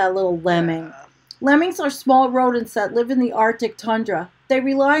are. Look at that little lemming. Lemmings are small rodents that live in the Arctic tundra. They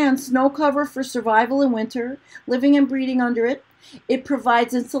rely on snow cover for survival in winter, living and breeding under it. It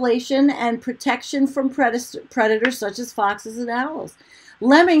provides insulation and protection from predators such as foxes and owls.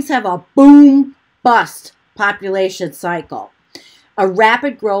 Lemmings have a boom-bust population cycle, a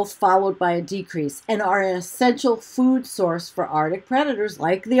rapid growth followed by a decrease, and are an essential food source for Arctic predators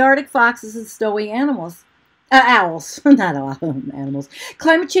like the Arctic foxes and snowy animals. Owls, not animals.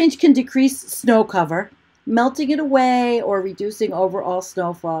 Climate change can decrease snow cover, melting it away or reducing overall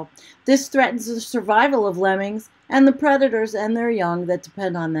snowfall. This threatens the survival of lemmings and the predators and their young that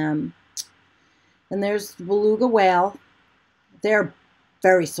depend on them. And there's the beluga whale. They're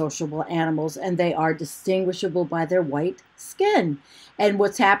very sociable animals, and they are distinguishable by their white skin. And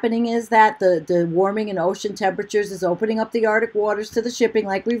what's happening is that the warming in ocean temperatures is opening up the Arctic waters to the shipping,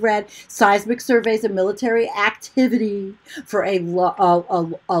 like we read, seismic surveys and military activity for a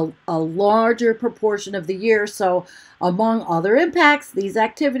larger proportion of the year. So among other impacts, these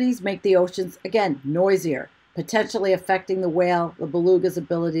activities make the oceans, again, noisier, potentially affecting the whale, the beluga's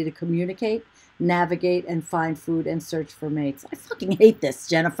ability to communicate, navigate, and find food and search for mates. I fucking hate this,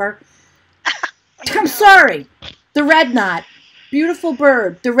 Jennifer. I'm sorry. The red knot. Beautiful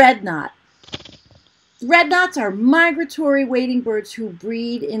bird, the red knot. Red knots are migratory wading birds who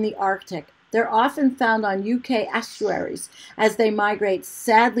breed in the Arctic. They're often found on UK estuaries as they migrate.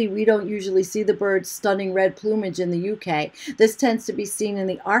 Sadly, we don't usually see the bird's stunning red plumage in the UK. This tends to be seen in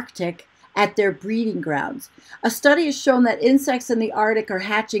the Arctic at their breeding grounds. A study has shown that insects in the Arctic are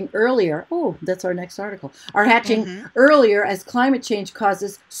hatching earlier. Oh, that's our next article. Are hatching earlier as climate change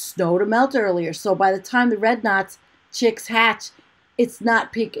causes snow to melt earlier. So by the time the red knots chicks hatch, it's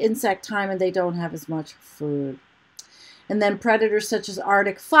not peak insect time and they don't have as much food. And then predators such as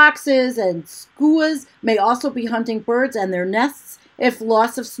Arctic foxes and skuas may also be hunting birds and their nests if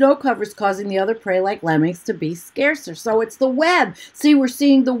loss of snow cover is causing the other prey like lemmings to be scarcer. So it's the web. See, we're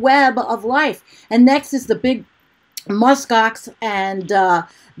seeing the web of life. And next is the big muskox, and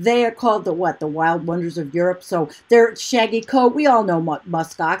they are called the what? The wild wonders of Europe. So their shaggy coat, we all know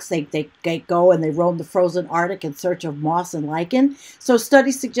muskox. They go and they roam the frozen Arctic in search of moss and lichen. So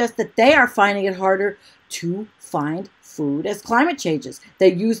studies suggest that they are finding it harder to find food as climate changes.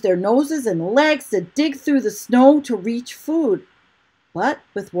 They use their noses and legs to dig through the snow to reach food. But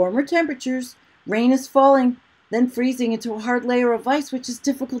with warmer temperatures, rain is falling, then freezing into a hard layer of ice, which is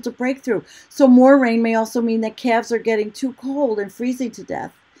difficult to break through. So more rain may also mean that calves are getting too cold and freezing to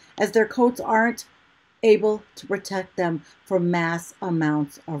death, as their coats aren't able to protect them from mass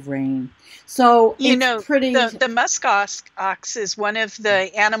amounts of rain. So it's pretty... The muskox is one of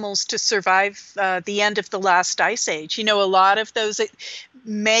the animals to survive the end of the last ice age. A lot of those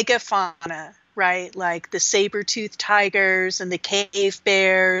megafauna, right, like the saber-toothed tigers and the cave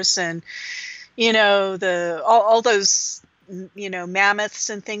bears and all those mammoths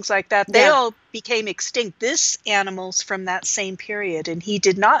and things like that, they all became extinct. This animal's from that same period, and he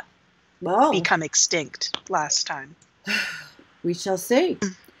did not become extinct last time. We shall see.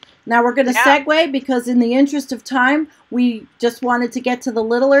 Now we're going to segue, because in the interest of time, we just wanted to get to the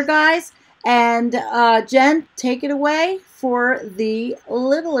littler guys. And Jen, take it away for the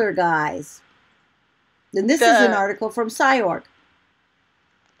littler guys. And this is an article from Psy Org.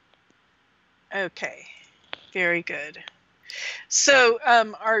 Okay, very good. So,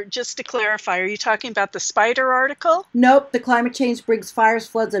 just to clarify, are you talking about the spider article? Nope, the climate change brings fires,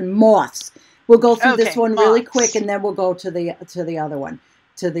 floods, and moths. We'll go through this one really quick, and then we'll go to the other one,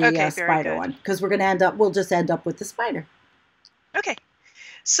 to the spider one, because we're going to we'll just end up with the spider. Okay,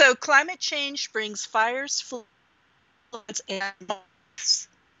 so climate change brings fires, floods, and moths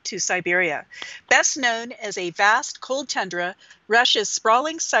to Siberia. Best known as a vast cold tundra, Russia's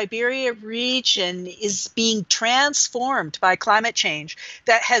sprawling Siberia region is being transformed by climate change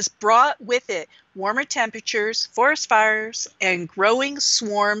that has brought with it warmer temperatures, forest fires, and growing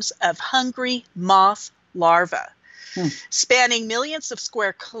swarms of hungry moth larvae. Spanning millions of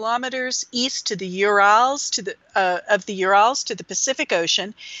square kilometers east to the Urals, to the Pacific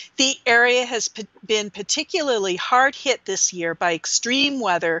Ocean, the area has been particularly hard hit this year by extreme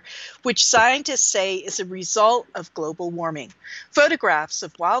weather, which scientists say is a result of global warming. Photographs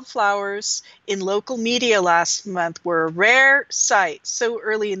of wildflowers in local media last month were a rare sight so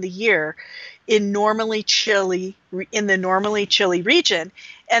early in the year in the normally chilly region,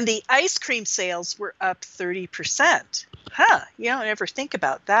 and the ice cream sales were up 30%. You don't ever think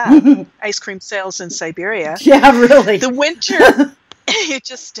about that. Ice cream sales in Siberia. Yeah, really. The winter, you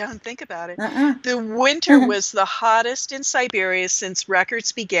just don't think about it. The winter was the hottest in Siberia since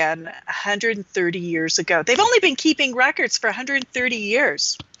records began 130 years ago. They've only been keeping records for 130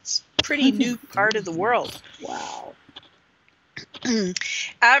 years. It's a pretty new part of the world. Wow.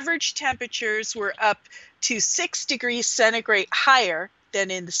 Average temperatures were up to 6 degrees centigrade higher than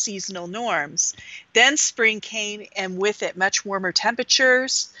in the seasonal norms. Then spring came, and with it much warmer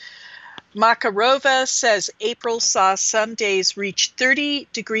temperatures. Makarova says April saw some days reach 30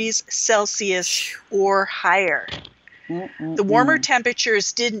 degrees Celsius or higher. The warmer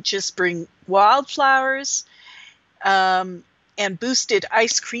temperatures didn't just bring wildflowers and boosted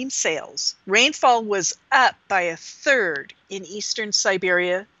ice cream sales. Rainfall was up by a third in eastern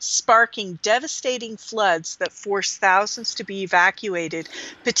Siberia, sparking devastating floods that forced thousands to be evacuated,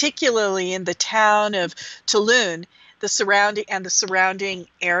 particularly in the town of Tulun, the surrounding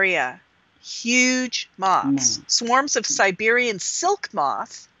area. Huge moths, swarms of Siberian silk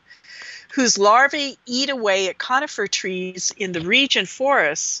moth, whose larvae eat away at conifer trees in the region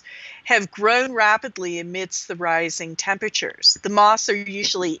forests, have grown rapidly amidst the rising temperatures. The moths are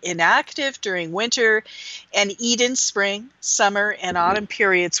usually inactive during winter and eat in spring, summer, and autumn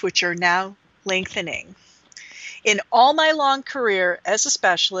periods, which are now lengthening. In all my long career as a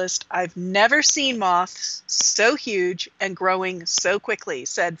specialist, I've never seen moths so huge and growing so quickly,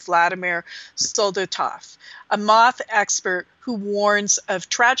 said Vladimir Soldotov, a moth expert who warns of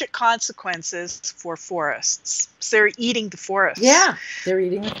tragic consequences for forests. So they're eating the forests. Yeah, they're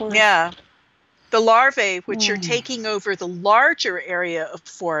eating the forest. Yeah. The larvae, which are taking over the larger area of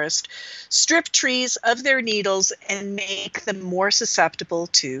forest, strip trees of their needles and make them more susceptible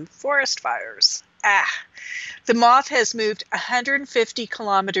to forest fires. The moth has moved 150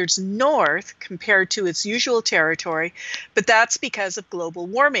 kilometers north compared to its usual territory, but that's because of global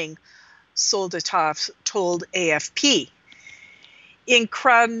warming, Soldatov told AFP. In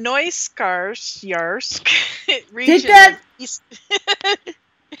Krasnoyarsk region of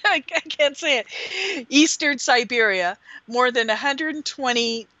I can't say it. Eastern Siberia, more than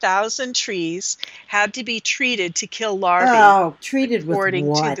 120,000 trees had to be treated to kill larvae. Oh, treated with what?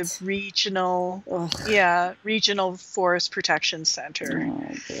 According to the regional Forest Protection Center.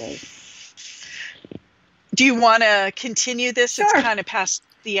 Oh, boy. Do you want to continue this? Sure. It's kind of past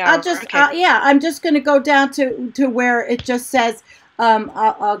the hour. I'm just going to go down to where it just says,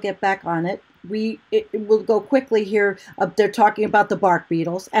 I'll get back on it. We'll go quickly here. They're talking about the bark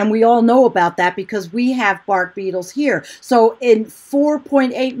beetles, and we all know about that because we have bark beetles here. So in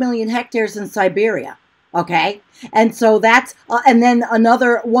 4.8 million hectares in Siberia, okay? And so that's, and then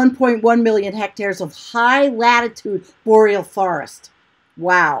another 1.1 million hectares of high latitude boreal forest.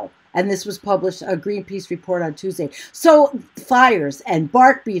 Wow. And this was published, a Greenpeace report on Tuesday. So fires and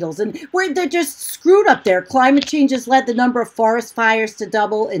bark beetles, and they're just screwed up there. Climate change has led the number of forest fires to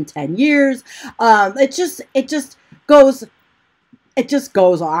double in 10 years. It just goes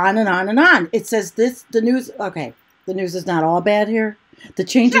on and on and on. It says the news is not all bad here. The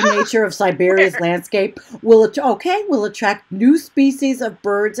changing nature of Siberia's landscape will attract new species of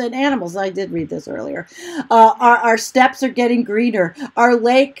birds and animals. I did read this earlier. Our steppes are getting greener. Our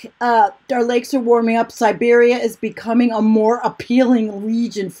lakes are warming up. Siberia is becoming a more appealing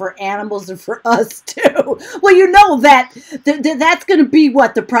region for animals and for us too. Well, you know that's going to be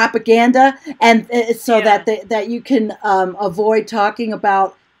what the propaganda, and so that you can avoid talking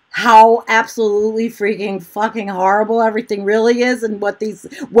about how absolutely freaking fucking horrible everything really is and what these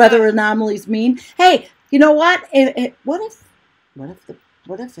weather anomalies mean. Hey, you know what? What if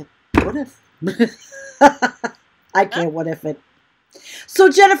I can't what if it. So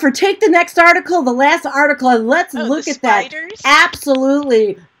Jennifer, take the next article, the last article, and let's look at that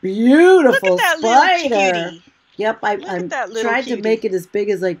absolutely beautiful spider. Yep, I'm trying to make it as big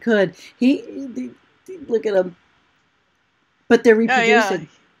as I could. Look at him. But they're reproducing.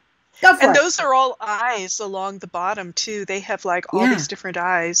 And those are all eyes along the bottom, too. They have, like, all these different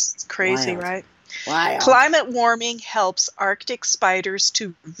eyes. It's crazy, right? Wild. Climate warming helps Arctic spiders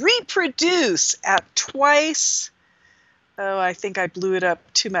to reproduce at twice... Oh, I think I blew it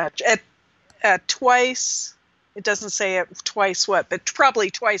up too much. At twice... It doesn't say at twice what, but probably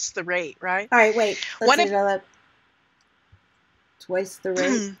twice the rate, right? All right, wait. Let's see that. Twice the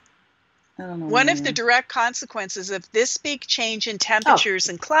rate? I don't know. One of the direct consequences of this big change in temperatures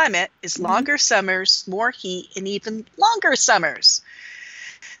and climate is longer summers, more heat, and even longer summers.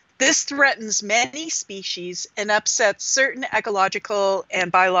 This threatens many species and upsets certain ecological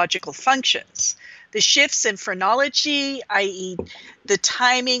and biological functions. The shifts in phrenology, i.e. the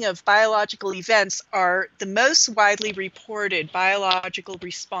timing of biological events, are the most widely reported biological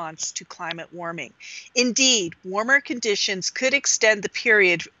response to climate warming. Indeed, warmer conditions could extend the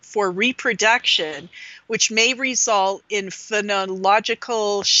period for reproduction, which may result in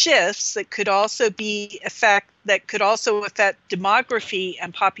phenological shifts that could also affect demography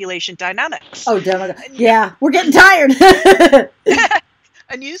and population dynamics. Oh, yeah, we're getting tired.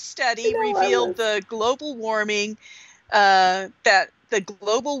 A new study revealed the global warming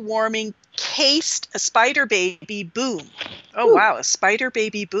cased a spider baby boom. Oh, wow, a spider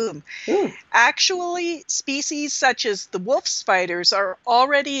baby boom. Actually, species such as the wolf spiders are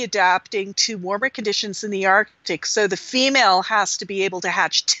already adapting to warmer conditions in the Arctic, so the female has to be able to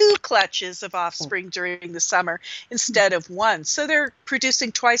hatch 2 clutches of offspring during the summer instead of 1. So they're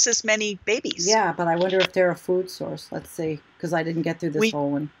producing twice as many babies. Yeah, but I wonder if they're a food source. Let's see, because I didn't get through this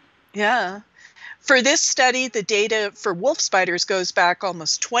whole one. Yeah. For this study, the data for wolf spiders goes back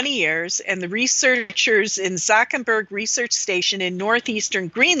almost 20 years, and the researchers in Zackenberg Research Station in northeastern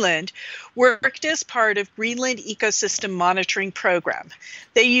Greenland worked as part of Greenland Ecosystem Monitoring Program.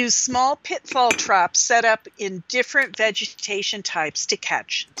 They used small pitfall traps set up in different vegetation types to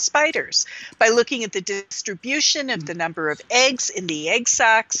catch spiders. By looking at the distribution of the number of eggs in the egg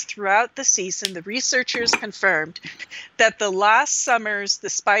sacs throughout the season, the researchers confirmed that the last summers the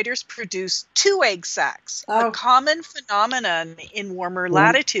spiders produced 2 egg sacs, a common phenomenon in warmer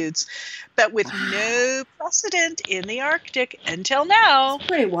latitudes, but with no precedent in the Arctic until now. It's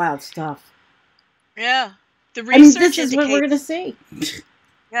pretty wild stuff. Yeah. This is what we're going to see.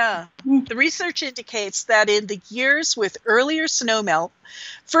 Yeah. The research indicates that in the years with earlier snowmelt,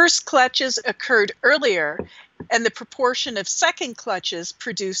 first clutches occurred earlier, and the proportion of second clutches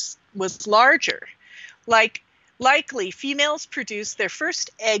produced was larger. Likely, females produced their first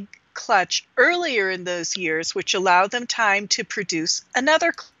egg clutch earlier in those years, which allowed them time to produce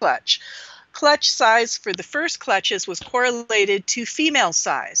another clutch. Clutch size for the first clutches was correlated to female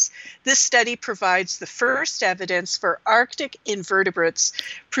size. This study provides the first evidence for Arctic invertebrates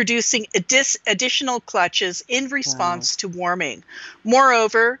producing additional clutches in response to warming.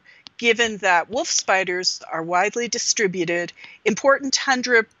 Moreover, given that wolf spiders are widely distributed, important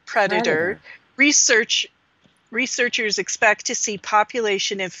tundra predator, researchers expect to see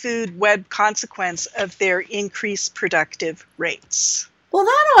population and food web consequence of their increased productive rates. Well,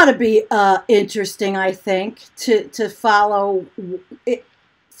 that ought to be interesting, I think, to follow it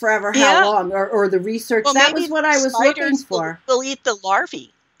forever. How long, or the research? Well, that was what I was looking for. Will eat the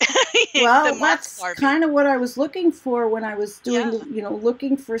larvae. Well, that's kind of what I was looking for when I was doing,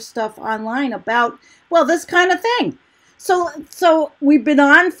 looking for stuff online about, well, this kind of thing. So we've been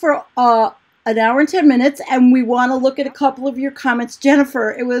on for an hour and 10 minutes, and we want to look at a couple of your comments.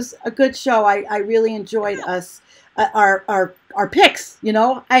 Jennifer, it was a good show. I really enjoyed us. Our picks,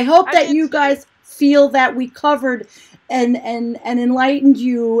 I hope that you guys feel that we covered and enlightened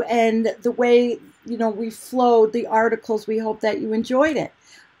you, and the way we flowed the articles. We hope that you enjoyed it.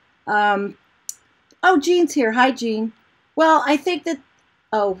 Jean's here. Hi, Jean. Well, I think that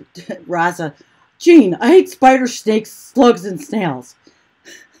Raza, Jean, I hate spiders, snakes, slugs, and snails.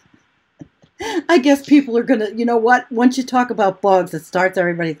 I guess people are gonna, once you talk about bugs, it starts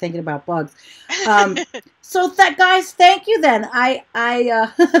everybody thinking about bugs. So guys, thank you then.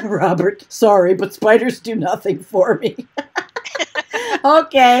 Robert, sorry, but spiders do nothing for me.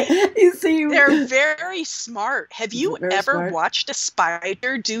 Okay, you see. They're very smart. Have you ever watched a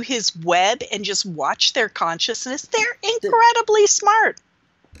spider do his web and just watch their consciousness? They're incredibly smart.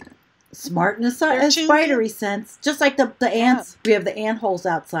 Smartness and spidery sense, just like the ants. We have the ant holes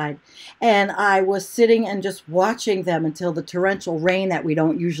outside, and I was sitting and just watching them until the torrential rain that we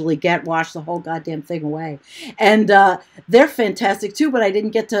don't usually get washed the whole goddamn thing away. And they're fantastic too, but I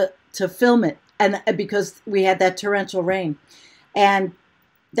didn't get to film it, and because we had that torrential rain. And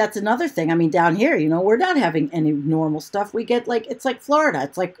that's another thing. I mean, down here, we're not having any normal stuff. We get it's like Florida.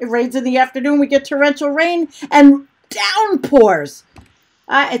 It's like it rains in the afternoon, we get torrential rain and downpours.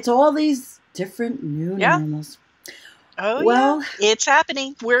 It's all these different new animals. Oh, well, it's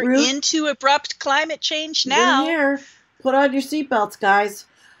happening. We're into abrupt climate change now. Here. Put on your seatbelts, guys.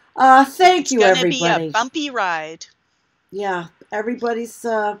 Thank you, everybody. It's going to be a bumpy ride. Yeah, everybody's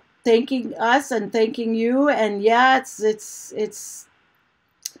thanking us and thanking you, and yeah, it's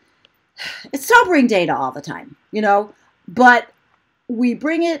sobering data all the time, but we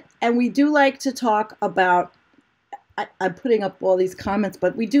bring it, and we do like to talk about. I'm putting up all these comments,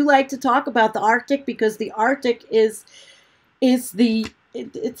 but we do like to talk about the Arctic, because the Arctic is the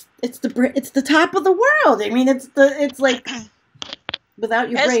top of the world. I mean, it's like without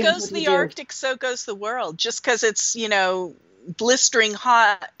your brain. As goes the Arctic, so goes the world. Just because it's blistering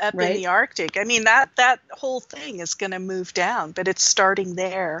hot up in the Arctic, I mean that whole thing is going to move down, but it's starting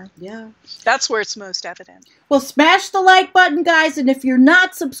there. Yeah, that's where it's most evident. Well, smash the like button, guys, and if you're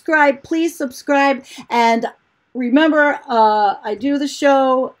not subscribed, please subscribe. And remember, I do the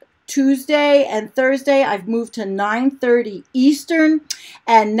show Tuesday and Thursday. I've moved to 9:30 Eastern.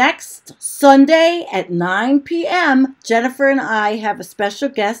 And next Sunday at 9 p.m., Jennifer and I have a special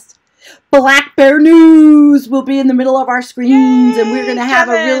guest. Black Bear News will be in the middle of our screens. Yay, and we're going to have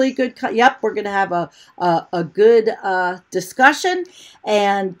a really good, we're going to have a good discussion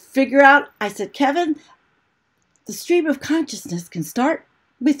and figure out, I said, Kevin, the stream of consciousness can start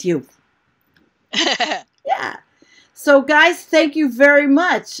with you. Yeah. So, guys, thank you very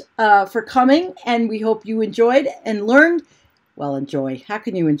much for coming, and we hope you enjoyed and learned. Well, enjoy. How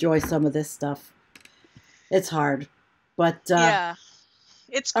can you enjoy some of this stuff? It's hard, but yeah,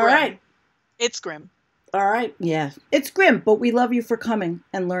 it's grim. All right. It's grim. All right. Yeah, it's grim, but we love you for coming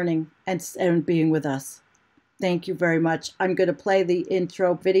and learning and being with us. Thank you very much. I'm going to play the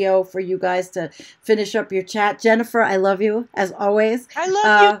intro video for you guys to finish up your chat. Jennifer, I love you, as always. I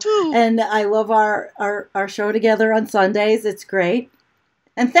love you, too. And I love our show together on Sundays. It's great.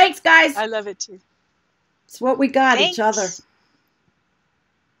 And thanks, guys. I love it, too. It's what we got, each other.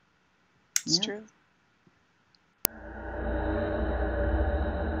 It's true.